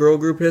in like girl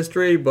group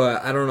history,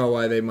 but I don't know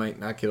why they might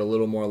not get a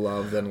little more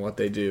love than what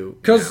they do.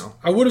 Because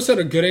I would have said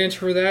a good answer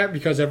for that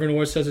because everyone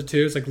always says it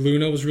too. It's like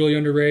Luna was really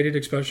underrated,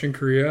 especially in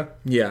Korea.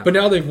 Yeah. But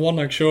now they've won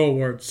like show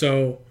awards,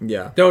 so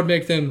yeah, that would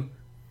make them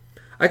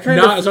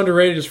not as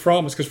underrated as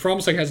Fromis because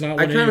Fromis like has not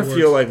won any awards. I kind of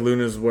feel like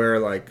Luna's where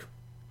like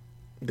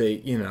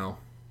they,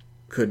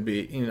 could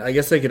be. I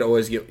guess you could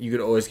always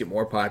get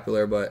more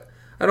popular, but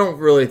I don't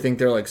really think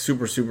they're like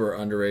super, super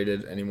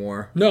underrated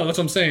anymore. No, that's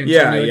what I'm saying.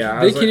 Yeah, so, I mean,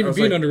 yeah. They can't even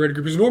be an underrated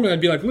group because normally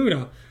I'd be like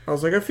Luna. I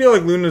was like, I feel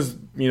like Luna's,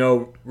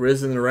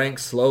 risen the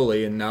ranks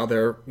slowly, and now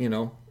they're,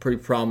 pretty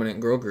prominent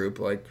girl group.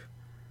 Like,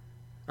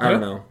 I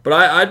don't know. But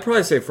I'd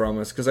probably say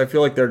Fromis because I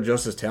feel like they're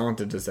just as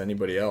talented as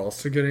anybody else.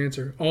 That's a good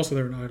answer. Also,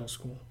 they're an idol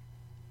school.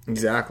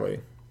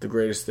 Exactly. The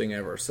greatest thing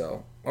ever.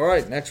 So, all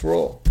right, next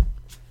roll.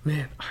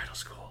 Man, idol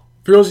school.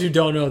 For those of you who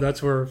don't know,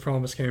 that's where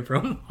Fromis came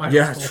from.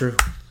 Yeah, true.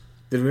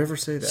 Did we ever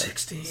say that?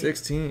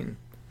 16.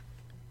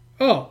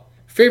 Oh,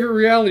 favorite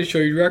reality show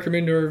you'd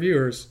recommend to our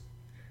viewers?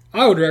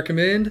 I would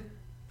recommend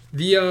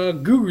the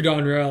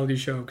Gugudan reality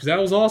show because that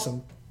was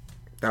awesome.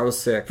 That was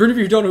sick. For any of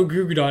you who don't know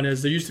who Gugudan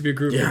is, there used to be a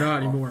group, but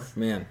not anymore.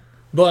 Man.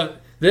 But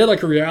they had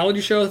like a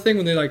reality show thing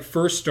when they like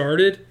first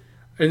started,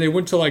 and they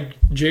went to like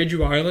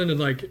Jeju Island and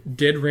like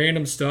did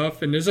random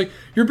stuff, and it's like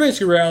you're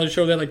basically a reality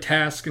show. They had like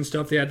tasks and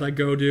stuff they had to like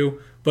go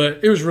do,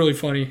 but it was really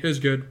funny. It was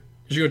good.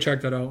 You should go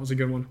check that out. It was a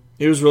good one.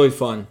 It was really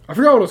fun. I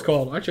forgot what it was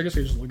called. Actually, I guess I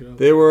could just look it up.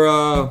 They were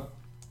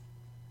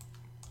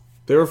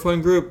a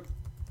fun group.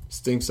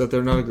 Stinks that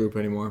they're not a group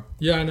anymore.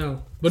 Yeah, I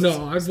know. But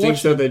no, I've Stinks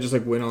watched that they just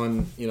like went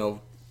on,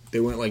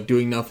 they went like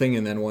doing nothing,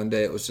 and then one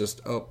day it was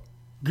just,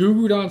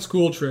 Gugudan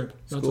School Trip.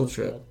 That's School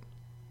Trip.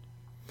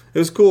 It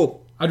was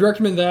cool. I'd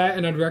recommend that,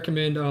 and I'd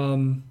recommend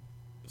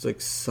it's like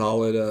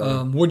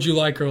solid Would You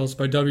Like Girls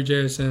by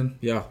WJSN.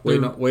 Yeah,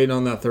 waiting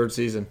on that third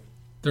season.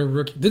 They're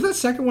rookie. Did that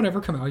second one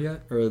ever come out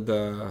yet? Or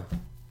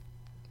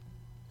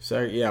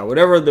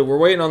whatever. We're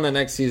waiting on the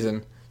next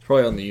season. It's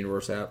probably on the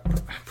Universe app.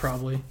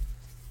 Probably.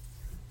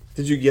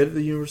 Did you get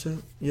the Universe app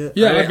yet?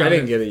 Yeah, I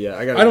didn't get it yet.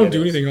 I don't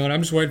do anything on it.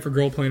 I'm just waiting for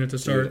Girl Planet to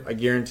start. Dude, I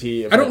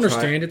guarantee. I don't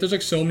understand it. There's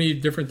like so many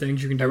different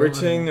things you can do.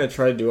 Everything I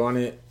try to do on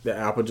it, the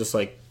app would just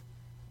like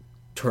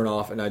turn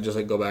off, and I just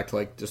like go back to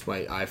like just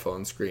my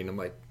iPhone screen. I'm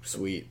like,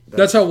 sweet.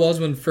 That's how it was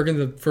when freaking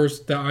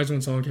the Eyes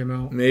One song came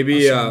out.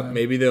 Maybe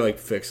they like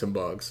fix some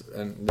bugs,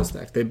 and this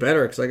next they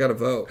better because I got to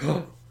vote.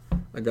 Dude,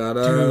 you got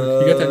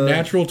that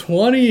natural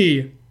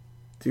 20.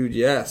 Dude,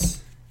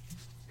 yes.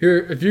 Here,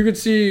 if you could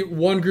see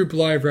one group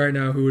live right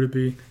now, who would it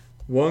be?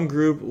 One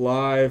group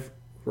live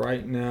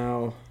right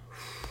now.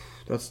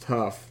 That's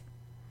tough.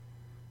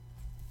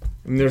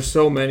 I mean, there's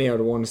so many I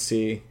would want to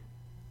see.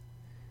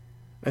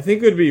 I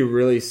think it would be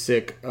really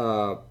sick.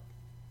 I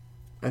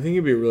think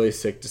it'd be really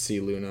sick to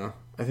see Luna.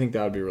 I think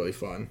that would be really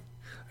fun.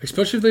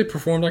 Especially if they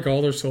performed like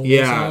all their solo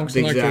songs.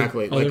 Yeah,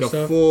 exactly. Like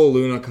a full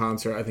Luna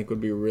concert I think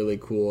would be really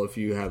cool if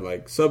you had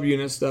like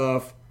subunit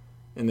stuff,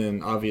 and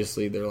then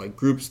obviously their like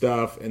group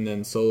stuff, and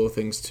then solo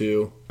things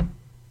too.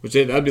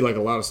 That'd be like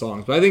a lot of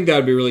songs. But I think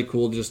that'd be really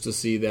cool just to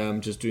see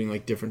them just doing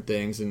like different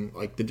things and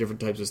like the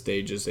different types of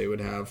stages they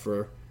would have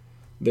for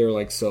their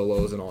like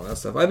solos and all that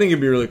stuff. I think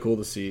it'd be really cool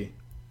to see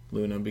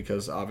Luna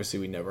because obviously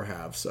we never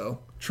have. So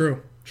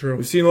True.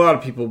 We've seen a lot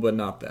of people, but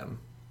not them.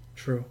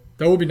 True.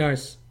 That would be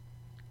nice.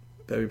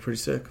 That'd be pretty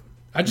sick.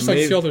 I'd just like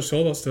to see all their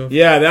solo stuff.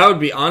 Yeah, that would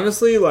be,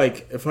 honestly,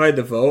 like, if I had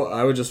to vote,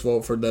 I would just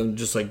vote for them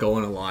just, like, go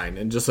in a line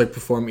and just, like,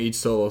 perform each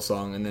solo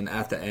song, and then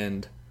at the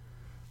end,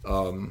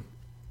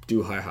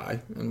 do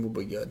Hi, and we'll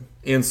be good.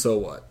 And So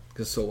What,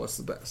 because So What's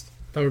the best.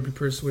 That would be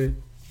pretty sweet.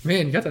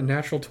 Man, you got the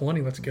natural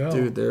 20. Let's go.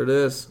 Dude, there it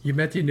is. You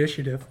met the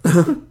initiative.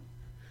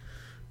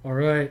 All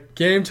right.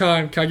 Game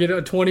time. Can I get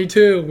a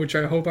 22? Which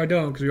I hope I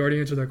don't, because we already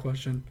answered that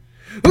question.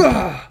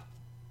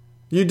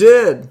 You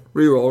did.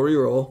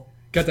 Reroll.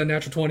 Got that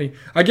natural 20.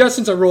 I guess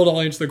since I rolled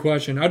all into the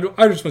question, I just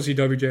want to see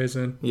WJs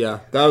in. Yeah,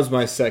 that was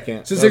my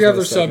second. Since they have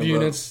their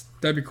subunits,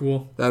 that'd be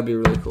cool. That'd be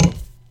really cool.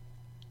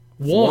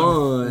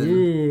 One.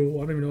 Ooh,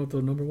 I don't even know what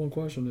the number one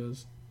question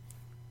is.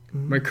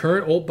 My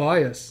current ult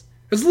bias.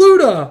 It's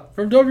Luda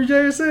from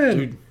WJSN.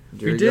 Dude,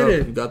 we did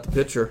it. You got the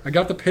picture. I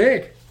got the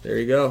pick. There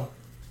you go.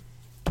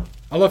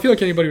 I feel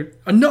like anybody...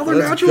 Another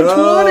Let's natural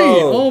go. 20.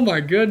 Oh,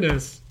 my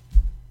goodness.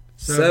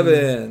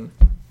 7.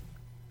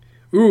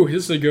 Ooh,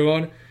 this is a good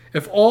one.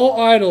 If all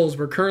idols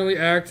were currently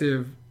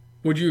active,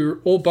 would your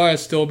ult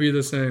bias still be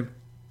the same?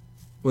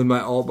 Would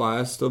my alt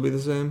bias still be the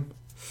same?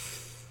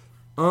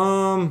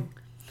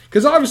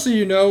 Because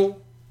obviously,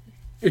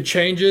 it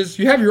changes.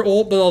 You have your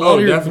ult, but a lot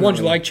of the ones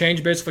you like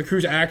change based on like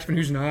who's active and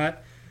who's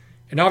not.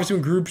 And obviously,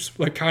 when groups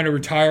like kind of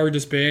retire or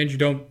disband, you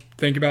don't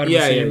think about it the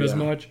same as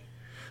much.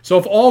 So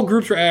if all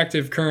groups are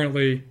active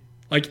currently,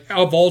 like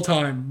of all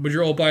time, would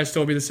your ult bias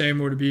still be the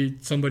same or would it be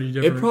somebody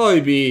different? It'd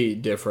probably be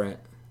different.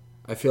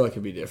 I feel like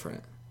it'd be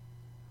different.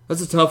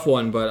 That's a tough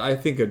one, but I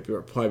think it'd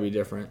probably be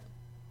different.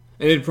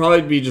 And it'd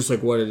probably be just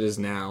like what it is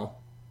now,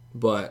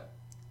 but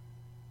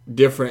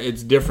different.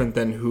 It's different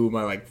than who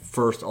my like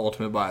first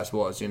ultimate bias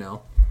was, Who do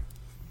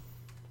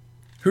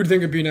you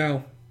think it'd be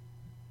now?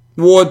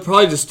 Well, it'd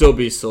probably just still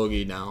be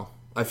Silgi now.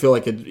 I feel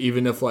like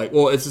even if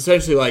it's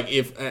essentially like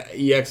if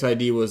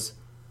EXID was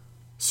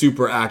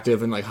super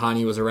active and like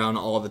Hani was around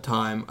all the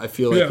time, I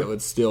feel like it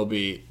would still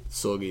be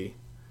Silgi.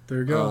 There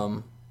you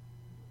go.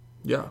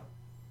 Yeah.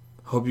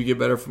 Hope you get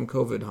better from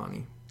COVID,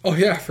 Hani. Oh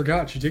yeah, I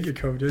forgot. She did get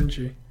COVID, didn't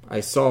she?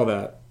 I saw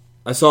that.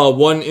 I saw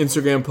one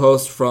Instagram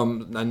post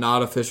from a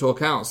not official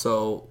account,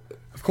 so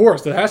of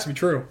course that has to be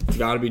true. It's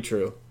got to be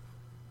true.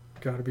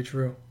 Got to be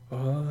true.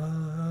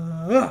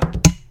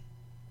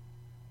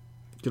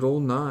 Good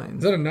old 9.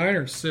 Is that a 9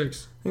 or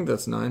 6? I think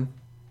that's 9. I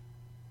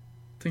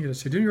think it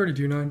is. Didn't you already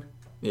do 9?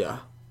 Yeah.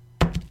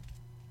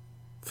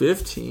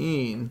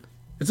 15.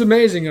 It's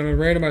amazing on a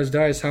randomized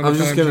dice how many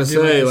times I was just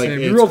going to say, like,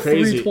 you rolled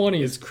 3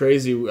 20s. It's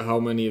crazy how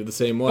many of the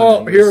same ones.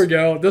 Oh, here we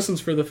go. This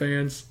one's for the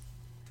fans.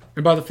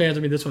 And by the fans,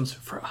 I mean this one's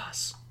for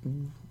us.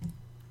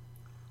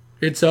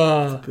 It's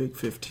a big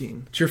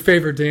 15. It's your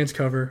favorite dance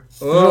cover.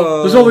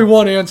 There's only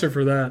one answer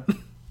for that.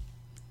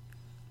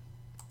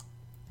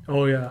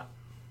 Oh, yeah.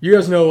 You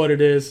guys know what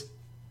it is.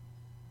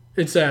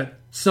 It's that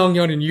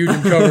Sungyeon and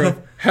Yujin cover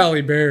of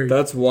Halle Berry.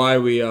 That's why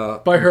we...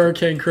 by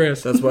Hurricane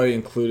Chris. That's why we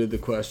included the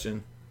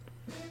question.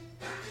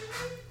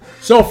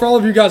 So, for all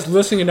of you guys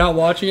listening and not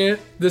watching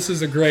it, this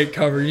is a great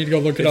cover. You need to go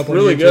look it up on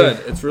YouTube. It's really good.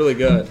 It's really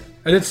good.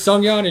 And it's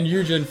Sungyeon and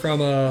Yujin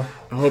from... I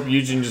hope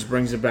Yujin just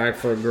brings it back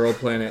for Girl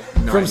Planet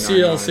 999. From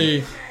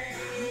CLC.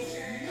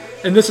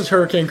 And this is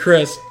Hurricane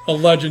Chris, a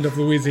legend of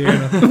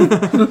Louisiana.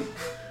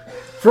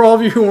 For all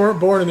of you who weren't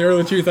born in the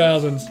early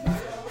 2000s.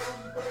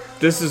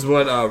 This is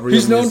what real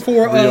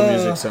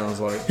music sounds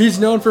like. He's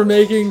known for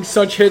making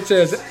such hits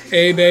as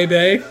A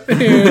Baby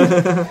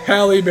and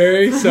Halle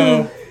Berry.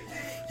 So,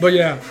 but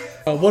yeah,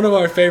 one of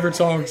my favorite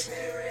songs.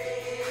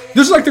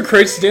 This is like the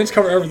craziest dance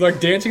cover ever.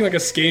 Like dancing like a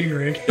skating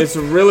rink. It's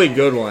a really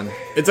good one.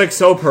 It's like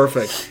so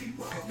perfect.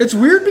 It's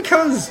weird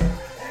because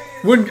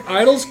when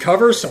idols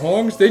cover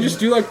songs, they just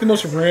do like the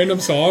most random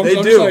songs. They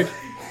do. Just like,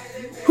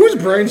 who's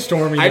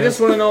brainstorming I just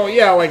want to know,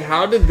 like,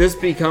 how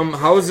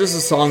is this a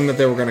song that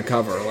they were going to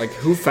cover? Like,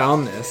 who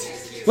found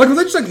this? Like, were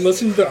they just, like,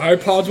 listening to their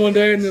iPods one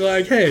day and they're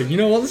like, hey, you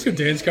know what, let's go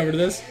dance cover to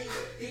this?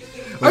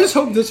 I just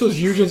hope this was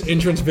Yujin's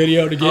entrance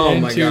video to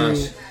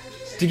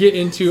get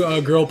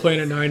into Girl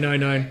Planet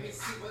 999.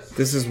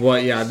 This is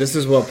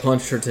what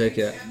punched her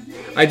ticket.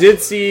 I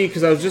did see,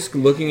 because I was just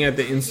looking at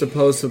the Insta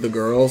posts of the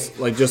girls,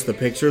 like, just the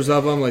pictures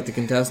of them, like, the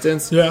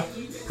contestants. Yeah.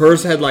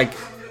 Hers had, like...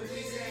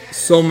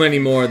 so many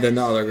more than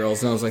the other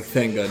girls, and I was like,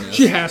 thank goodness.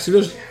 She has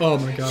to. Oh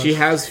my gosh. She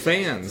has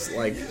fans.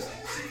 Like,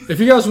 if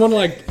you guys want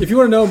to, if you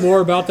want to know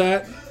more about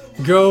that,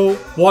 go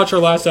watch our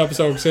last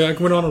episode because I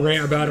went on a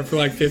rant about it for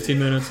like 15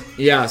 minutes.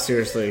 Yeah,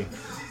 seriously.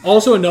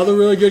 Also, another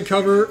really good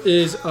cover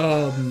is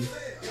the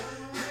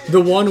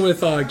one with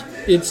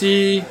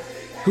ITZY.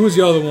 Who was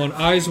the other one?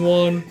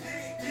 IZ*ONE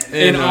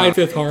and I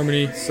Fifth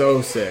Harmony.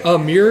 So sick.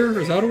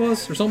 Mirror, is that what it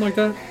was, or something like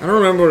that? I don't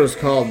remember what it was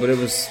called, but it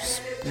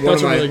was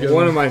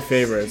one of my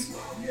favorites.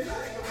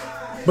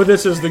 But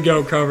this is the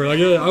GOAT cover. Like,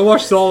 I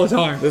watch this all the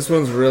time. This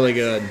one's really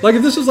good. Like,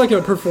 if this was like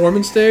a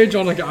performance stage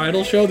on like an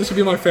idol show, this would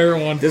be my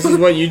favorite one. This is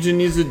what Yujin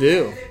needs to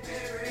do.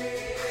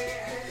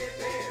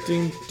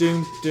 Ding,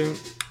 ding, ding.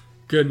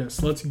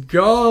 Goodness, let's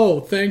go.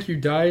 Thank you,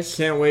 Dice.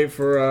 Can't wait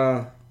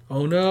for...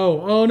 Oh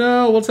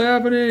no, what's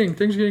happening?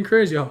 Things are getting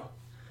crazy. Oh.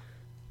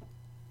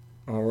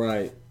 All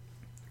right.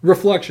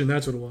 Reflection,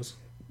 that's what it was.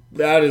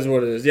 That is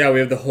what it is. Yeah, we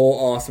have the whole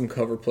awesome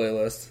cover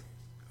playlist.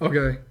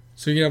 Okay,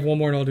 so you can have one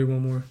more and I'll do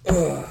one more.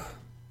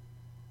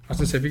 I was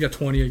going to say, if you got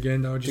 20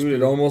 again, that would just Dude,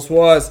 it almost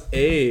was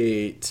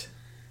 8.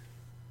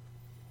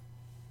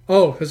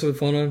 Oh, this was a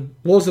fun one.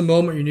 What was the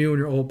moment you knew when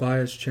your old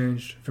bias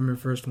changed from your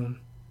first one?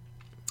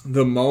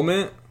 The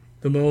moment?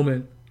 The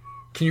moment.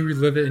 Can you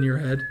relive it in your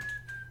head?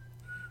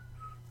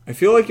 I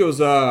feel like it was,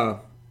 I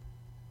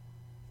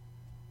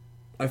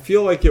I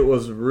feel like it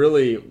was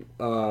really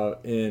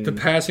in The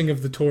passing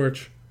of the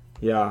torch.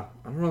 Yeah,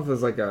 I don't know if it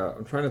was like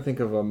I'm trying to think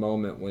of a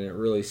moment when it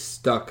really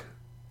stuck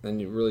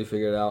and you really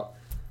figured it out.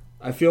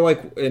 I feel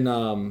like in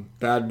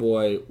Bad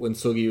Boy when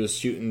Sugi was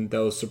shooting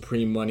those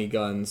Supreme Money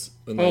guns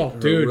and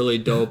dude, really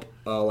dope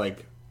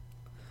like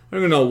I don't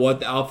even know what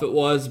the outfit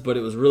was, but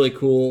it was really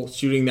cool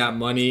shooting that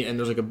money and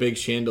there's like a big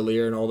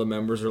chandelier and all the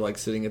members are like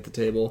sitting at the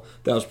table.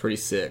 That was pretty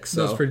sick.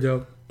 So that was pretty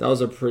dope. That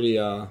was a pretty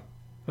that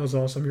was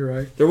awesome, you're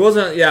right. There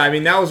wasn't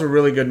that was a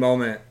really good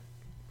moment.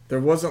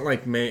 There wasn't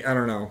like I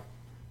don't know.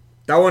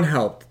 That one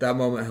helped. That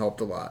moment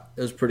helped a lot.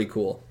 It was pretty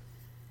cool.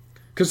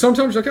 Because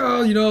sometimes you're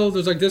like,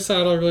 there's like this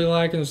idol I really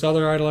like and this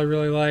other idol I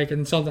really like,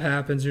 and something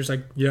happens, you're just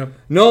like, yep.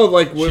 No,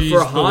 like for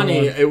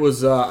Hani, it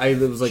was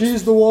like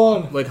she's the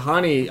one. Like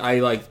Hani,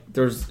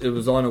 it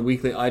was on a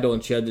Weekly Idol,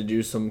 and she had to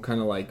do some kind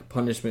of like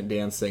punishment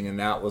dancing, and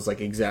that was like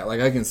like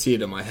I can see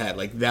it in my head.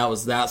 Like that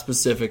was that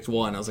specific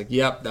one. I was like,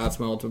 yep, that's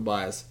my ultimate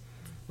bias.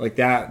 Like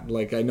that,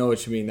 like I know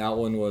what you mean. That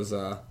one was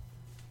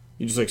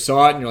you just like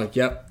saw it and you're like,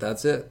 yep,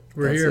 that's it.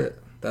 We're here.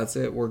 That's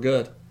it. We're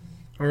good.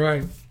 All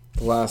right.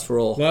 The last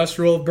roll. Last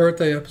roll of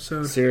birthday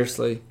episode.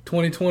 Seriously.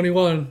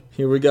 2021.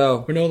 Here we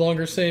go. We're no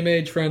longer same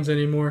age friends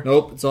anymore.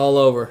 Nope, it's all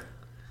over.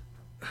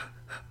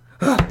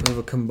 We have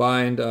a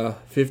combined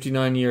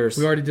 59 years.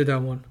 We already did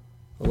that one.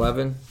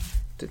 11?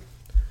 That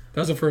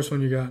was the first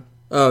one you got.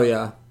 Oh,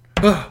 yeah.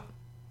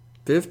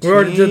 15. We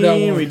already did that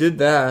one. We did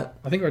that.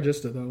 I think I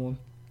just did that one.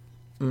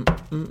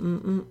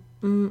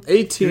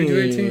 18. Did we do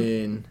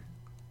 18?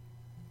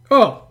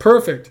 Oh,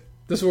 perfect.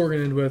 This is what we're going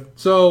to end with.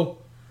 So,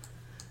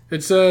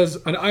 it says,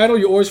 an idol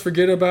you always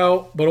forget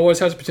about, but always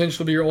has potential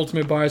to be your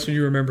ultimate bias when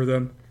you remember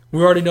them.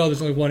 We already know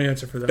there's only one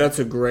answer for that. That's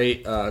a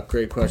great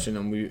question,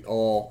 and we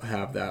all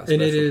have that special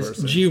and it is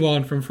person.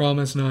 G1 from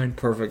Promise 9.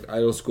 Perfect.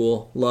 Idol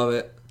School. Love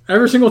it.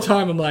 Every single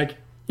time I'm like,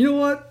 you know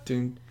what?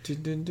 Dun,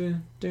 dun, dun,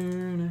 dun,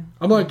 dun.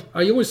 I'm like,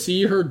 I always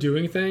see her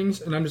doing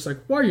things, and I'm just like,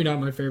 why are you not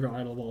my favorite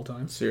idol of all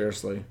time?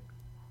 Seriously.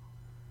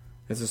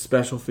 It's a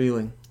special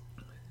feeling.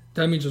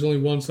 That means there's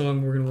only one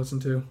song we're going to listen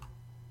to.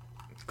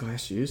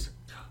 Glass Shoes?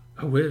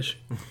 I wish.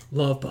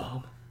 Love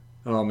Bomb.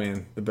 Oh,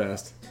 man. The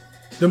best.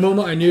 The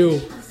moment I knew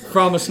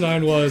Promise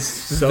 9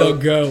 was the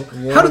GOAT.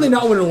 How did they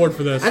not win an award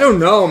for this? I don't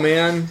know,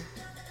 man.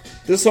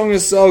 This song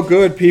is so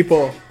good,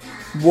 people.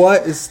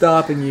 What is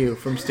stopping you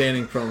from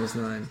standing Promise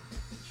 9?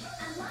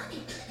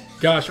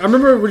 Gosh, I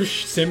remember when you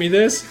sent me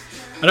this,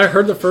 and I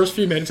heard the first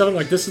few minutes of it,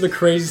 like, this is the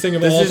craziest thing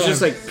of all time. This is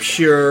just, like,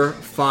 pure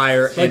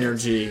fire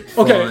energy.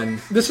 Fun. Okay,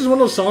 this is one of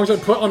those songs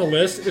I'd put on a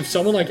list if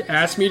someone, like,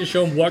 asked me to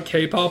show them what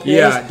K-pop was.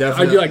 Yeah,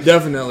 definitely. I'd be like,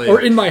 definitely. Or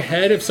in my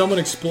head, if someone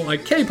explained,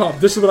 like, K-pop,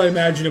 this is what I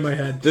imagine in my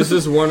head. This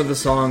is one of the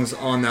songs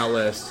on that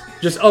list.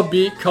 Just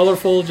upbeat,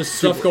 colorful, just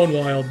stuff going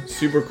wild.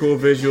 Super cool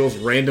visuals,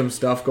 random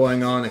stuff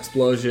going on,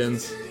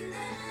 explosions,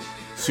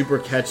 super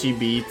catchy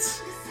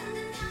beats.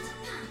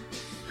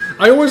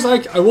 I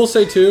will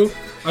say too,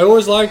 I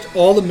always liked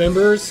all the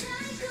members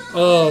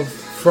of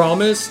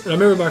Promise. And I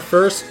remember my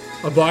first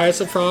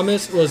bias of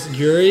Promise was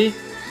Yuri.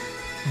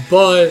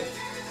 But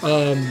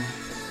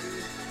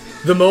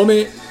the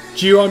moment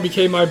Jiwon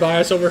became my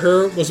bias over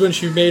her was when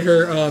she made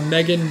her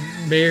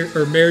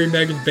Mary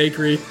Megan's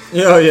Bakery.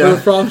 Oh, yeah.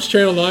 For Promise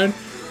Channel 9.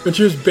 When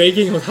she was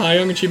baking with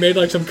Hayoung and she made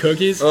like some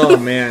cookies. Oh,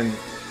 man.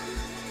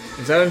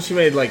 Is that when she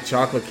made like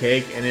chocolate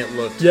cake and it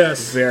looked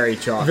very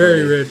chocolatey?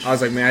 Very rich. I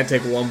was like, man, I'd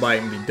take one bite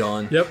and be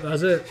done. Yep,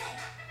 that's it.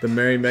 The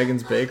Mary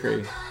Megan's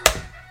Bakery.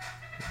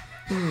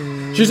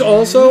 She's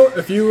also,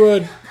 if you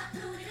would,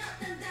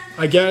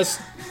 I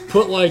guess,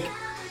 put like,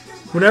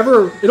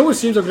 whenever, it always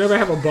seems like whenever I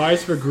have a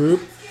bias for a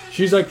group,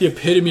 she's like the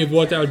epitome of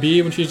what that would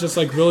be when she's just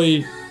like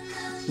really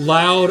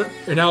loud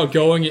and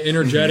outgoing and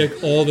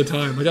energetic all the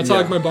time. Like that's how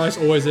like my bias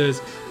always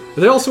is.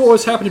 But they also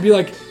always happen to be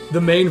like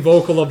the main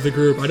vocal of the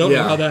group. I don't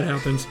know how that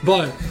happens,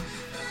 but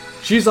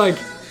she's like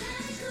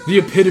the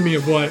epitome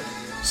of what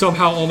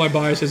somehow all my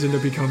biases end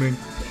up becoming.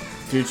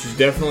 Dude, she's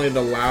definitely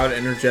the loud,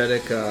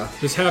 energetic.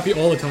 Just happy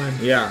all the time.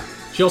 Yeah.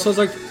 She also has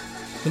like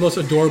the most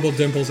adorable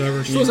dimples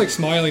ever. She's always like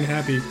smiling,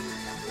 happy.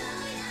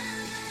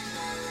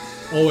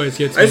 Always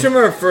gets me. I just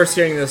remember first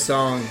hearing this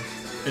song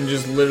and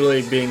just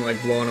literally being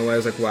like blown away. I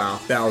was like,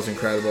 wow, that was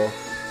incredible.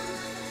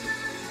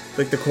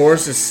 Like the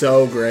chorus is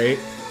so great.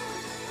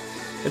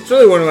 It's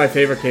really one of my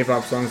favorite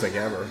K-pop songs like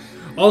ever.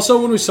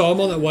 Also, when we saw him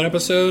on that one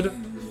episode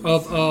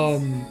of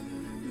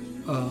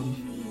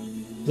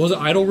what was it,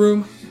 Idol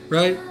Room,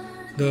 right?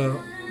 The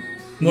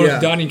one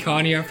with Donnie and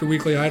Connie after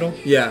Weekly Idol.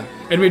 Yeah.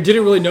 And we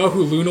didn't really know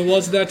who Luna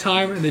was at that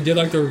time, and they did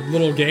like their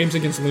little games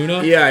against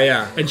Luna. Yeah,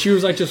 yeah. And she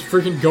was like just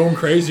freaking going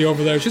crazy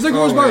over there. She's like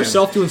always by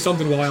herself doing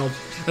something wild.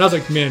 And I was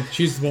like, man,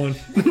 she's the one.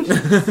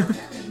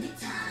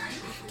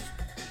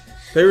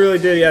 They really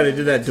did, yeah. They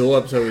did that dual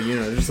episode with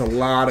There's just a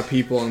lot of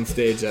people on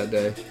stage that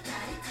day.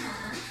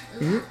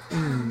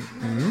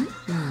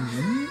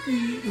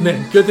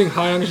 Man, good thing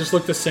Hayoung has just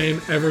looked the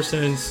same ever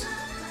since.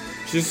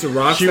 She just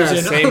rocks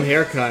that same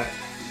haircut.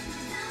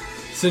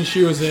 Since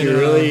she was in,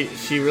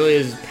 she really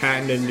is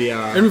patented the.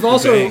 And we've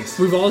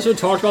also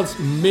talked about this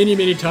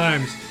many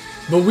times.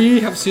 But we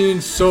have seen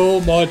so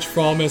much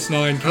from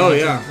S9 content. Oh,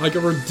 yeah. Like a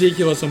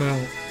ridiculous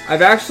amount.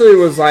 I've actually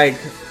was like,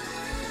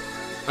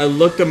 I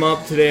looked them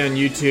up today on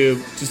YouTube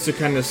just to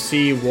kind of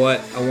see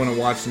what I want to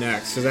watch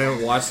next because I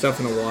haven't watched stuff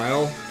in a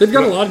while. They've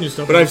got a lot of new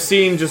stuff. But I've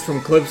seen just from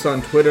clips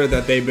on Twitter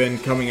that they've been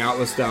coming out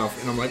with stuff,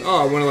 and I'm like,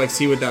 oh, I want to like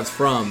see what that's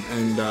from,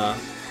 and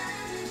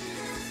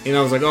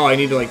I was like, oh, I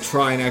need to like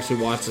try and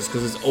actually watch this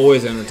because it's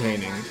always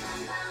entertaining.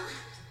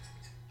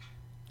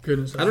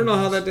 Goodness. I don't know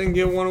how that didn't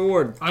get one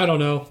award. I don't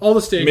know. All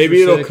the stages.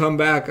 Maybe it'll sick. come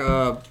back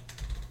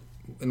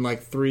in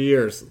like 3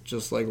 years,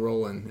 just like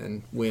Roland,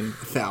 and win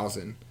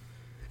 1,000.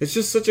 It's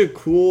just such a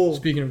cool.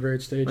 Speaking of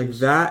great stages, Like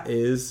that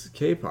is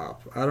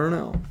K-pop. I don't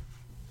know.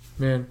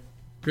 man,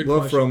 good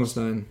Love question. for almost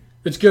 9.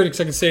 It's good because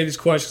I can say these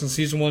questions and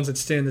season ones that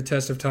stand the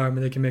test of time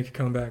and they can make a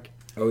comeback.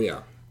 Oh yeah,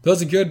 That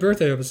was a good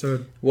birthday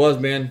episode. was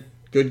man.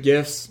 Good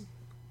gifts.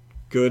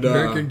 Good.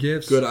 Very good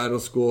gifts. Good idol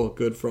school.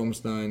 Good for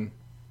almost 9.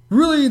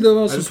 Really, the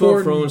most I just want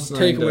important Fromos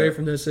 9 takeaway to-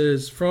 from this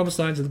is Fromos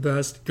 9's are the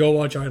best. Go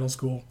watch Idol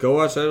School. Go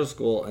watch idol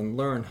school and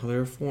learn how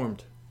they're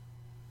formed.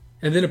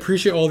 And then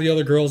appreciate all the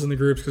other girls in the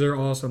groups because they're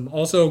awesome.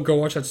 Also, go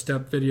watch that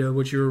step video,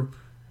 which you're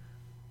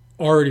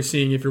already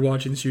seeing if you're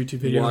watching this YouTube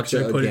video. Watch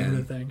 'cause it I put it again. in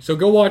the thing. So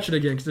go watch it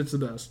again because it's the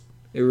best.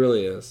 It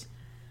really is.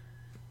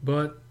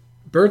 But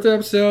birthday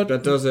episode.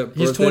 That does it.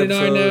 He's Birthday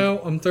 29 episode.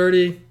 now. I'm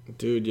 30.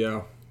 Dude,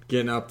 yeah.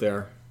 Getting up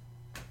there.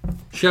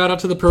 Shout out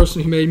to the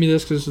person who made me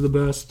this because this is the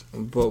best.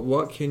 But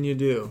what can you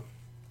do?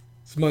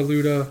 This is my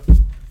Luda,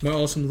 my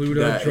awesome Luda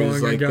That drawing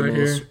is I like got the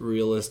here. most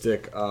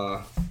realistic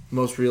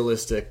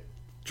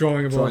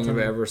Drawing of all drawing time.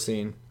 I've ever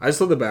seen. I just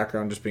love the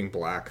background just being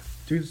black.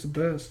 Dude, it's the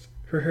best.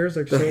 Her hair's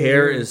like The so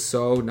hair weird. is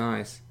so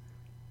nice.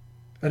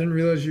 I didn't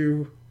realize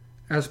you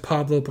asked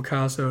Pablo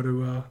Picasso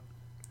to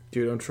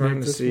Dude, I'm trying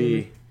Make to this see.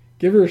 movie.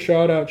 give her a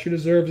shout out. She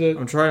deserves it.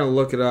 I'm trying to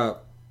look it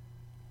up.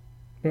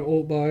 My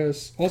old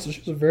bias. Also, she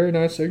has a very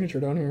nice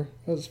signature down here.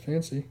 That was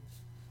fancy.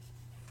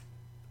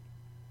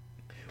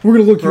 We're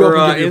gonna look you Her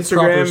up and give you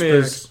proper Instagram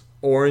specs. is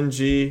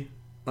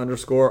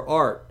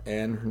orange_art,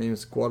 and her name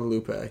is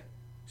Guadalupe.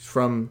 She's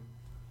from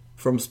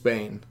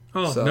Spain.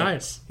 Oh, So,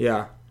 nice.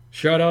 Yeah.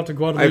 Shout out to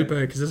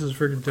Guadalupe because this is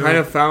freaking dope. Kind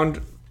of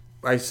found.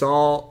 I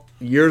saw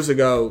years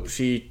ago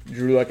she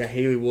drew like a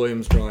Haley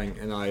Williams drawing,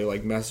 and I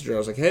like messaged her. I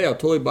was like, "Hey, I'll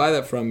totally buy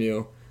that from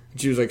you." And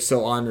she was like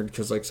so honored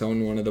because like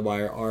someone wanted to buy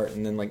her art,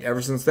 and then like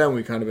ever since then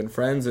we kind of been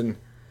friends, and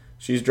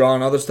she's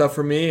drawing other stuff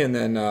for me, and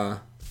then I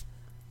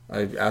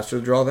asked her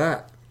to draw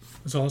that.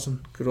 It's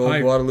awesome. Good old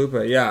Hype.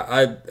 Guadalupe.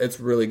 Yeah, it's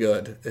really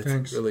good. It's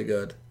Thanks. really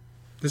good.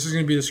 This is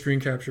gonna be the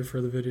screen capture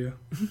for the video.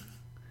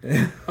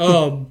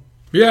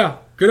 Yeah,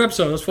 good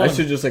episode. That's fun. I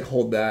should just like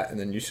hold that, and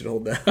then you should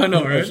hold that. I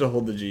know, I right? should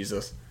hold the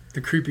Jesus. The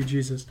creepy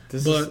Jesus.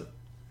 This but is-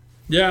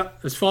 yeah,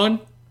 it's fun.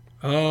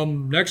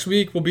 Next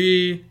week will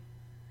be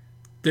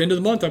the end of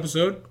the month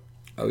episode.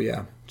 Oh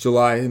yeah,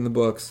 July in the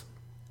books.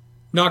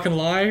 Not gonna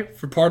lie,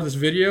 for part of this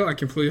video, I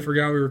completely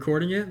forgot we were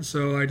recording it,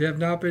 so I have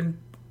not been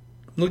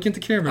looking at the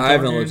camera. I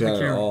haven't talking looked into at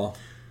the it at camera. all.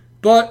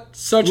 But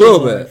such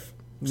Little as bit. life.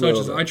 Such Little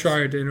as bit. I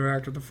tried to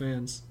interact with the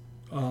fans.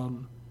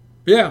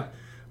 Yeah,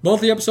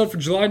 monthly episode for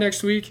July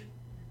next week.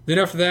 Then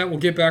after that, we'll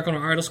get back on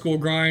our Idol School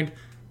grind.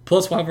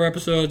 Plus 5 more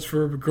episodes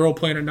for Girl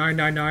Planet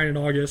 999 in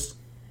August.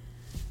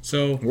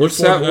 So We're look forward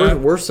set. to that.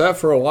 We're set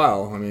for a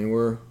while. I mean,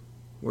 we're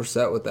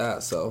set with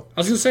that. So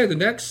I was gonna say the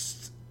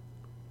next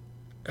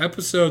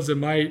episodes that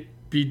might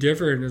be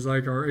different is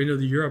like our end of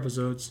the year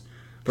episodes.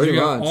 pretty We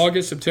got much.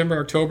 August, September,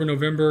 October,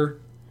 November,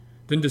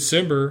 then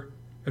December,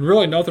 and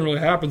really nothing really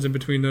happens in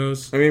between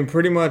those. I mean,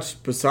 pretty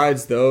much.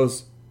 Besides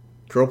those,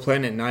 Girl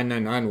Planet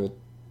 999 will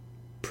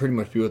pretty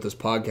much be what this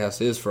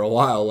podcast is for a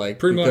while. Like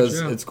Pretty much,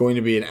 because yeah. it's going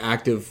to be an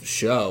active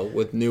show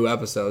with new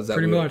episodes that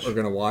Pretty we much. are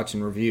going to watch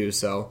and review.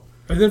 So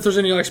And then if there's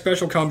any like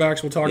special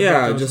comebacks, we'll talk about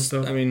yeah, those just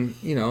and stuff. I mean,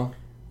 you know,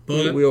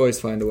 But we always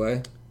find a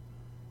way.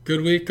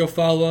 good week. Go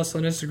follow us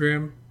on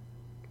Instagram.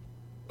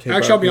 K-pop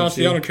Actually, I'll be honest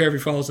with kimchi. you, I don't care if you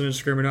follow us on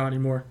Instagram or not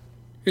anymore.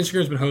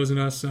 Instagram's been hosing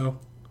us, so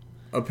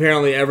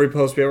Apparently, every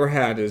post we ever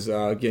had is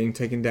getting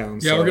taken down.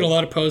 yeah, so we're getting a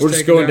lot of posts. We're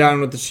just taken going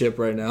down with the ship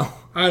right now.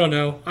 I don't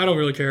know. I don't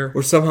really care.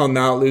 We're somehow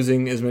not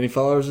losing as many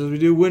followers as we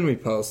do when we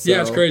post.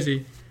 Yeah, it's so-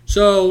 crazy.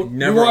 So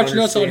Never you're watching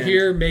us on understand.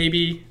 here,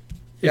 maybe.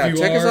 If Yeah, you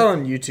check are. us out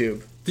on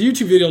YouTube. The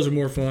YouTube videos are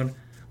more fun,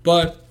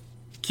 but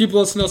keep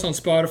listening to us on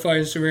Spotify,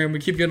 Instagram. We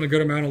keep getting a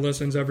good amount of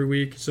listens every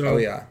week. So Oh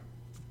yeah,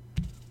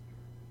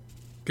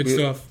 good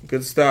stuff.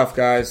 Good stuff,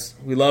 guys.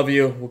 We love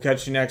you. We'll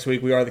catch you next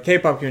week. We are the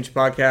K-pop Kimchi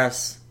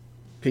Podcast.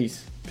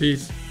 Peace.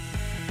 Peace.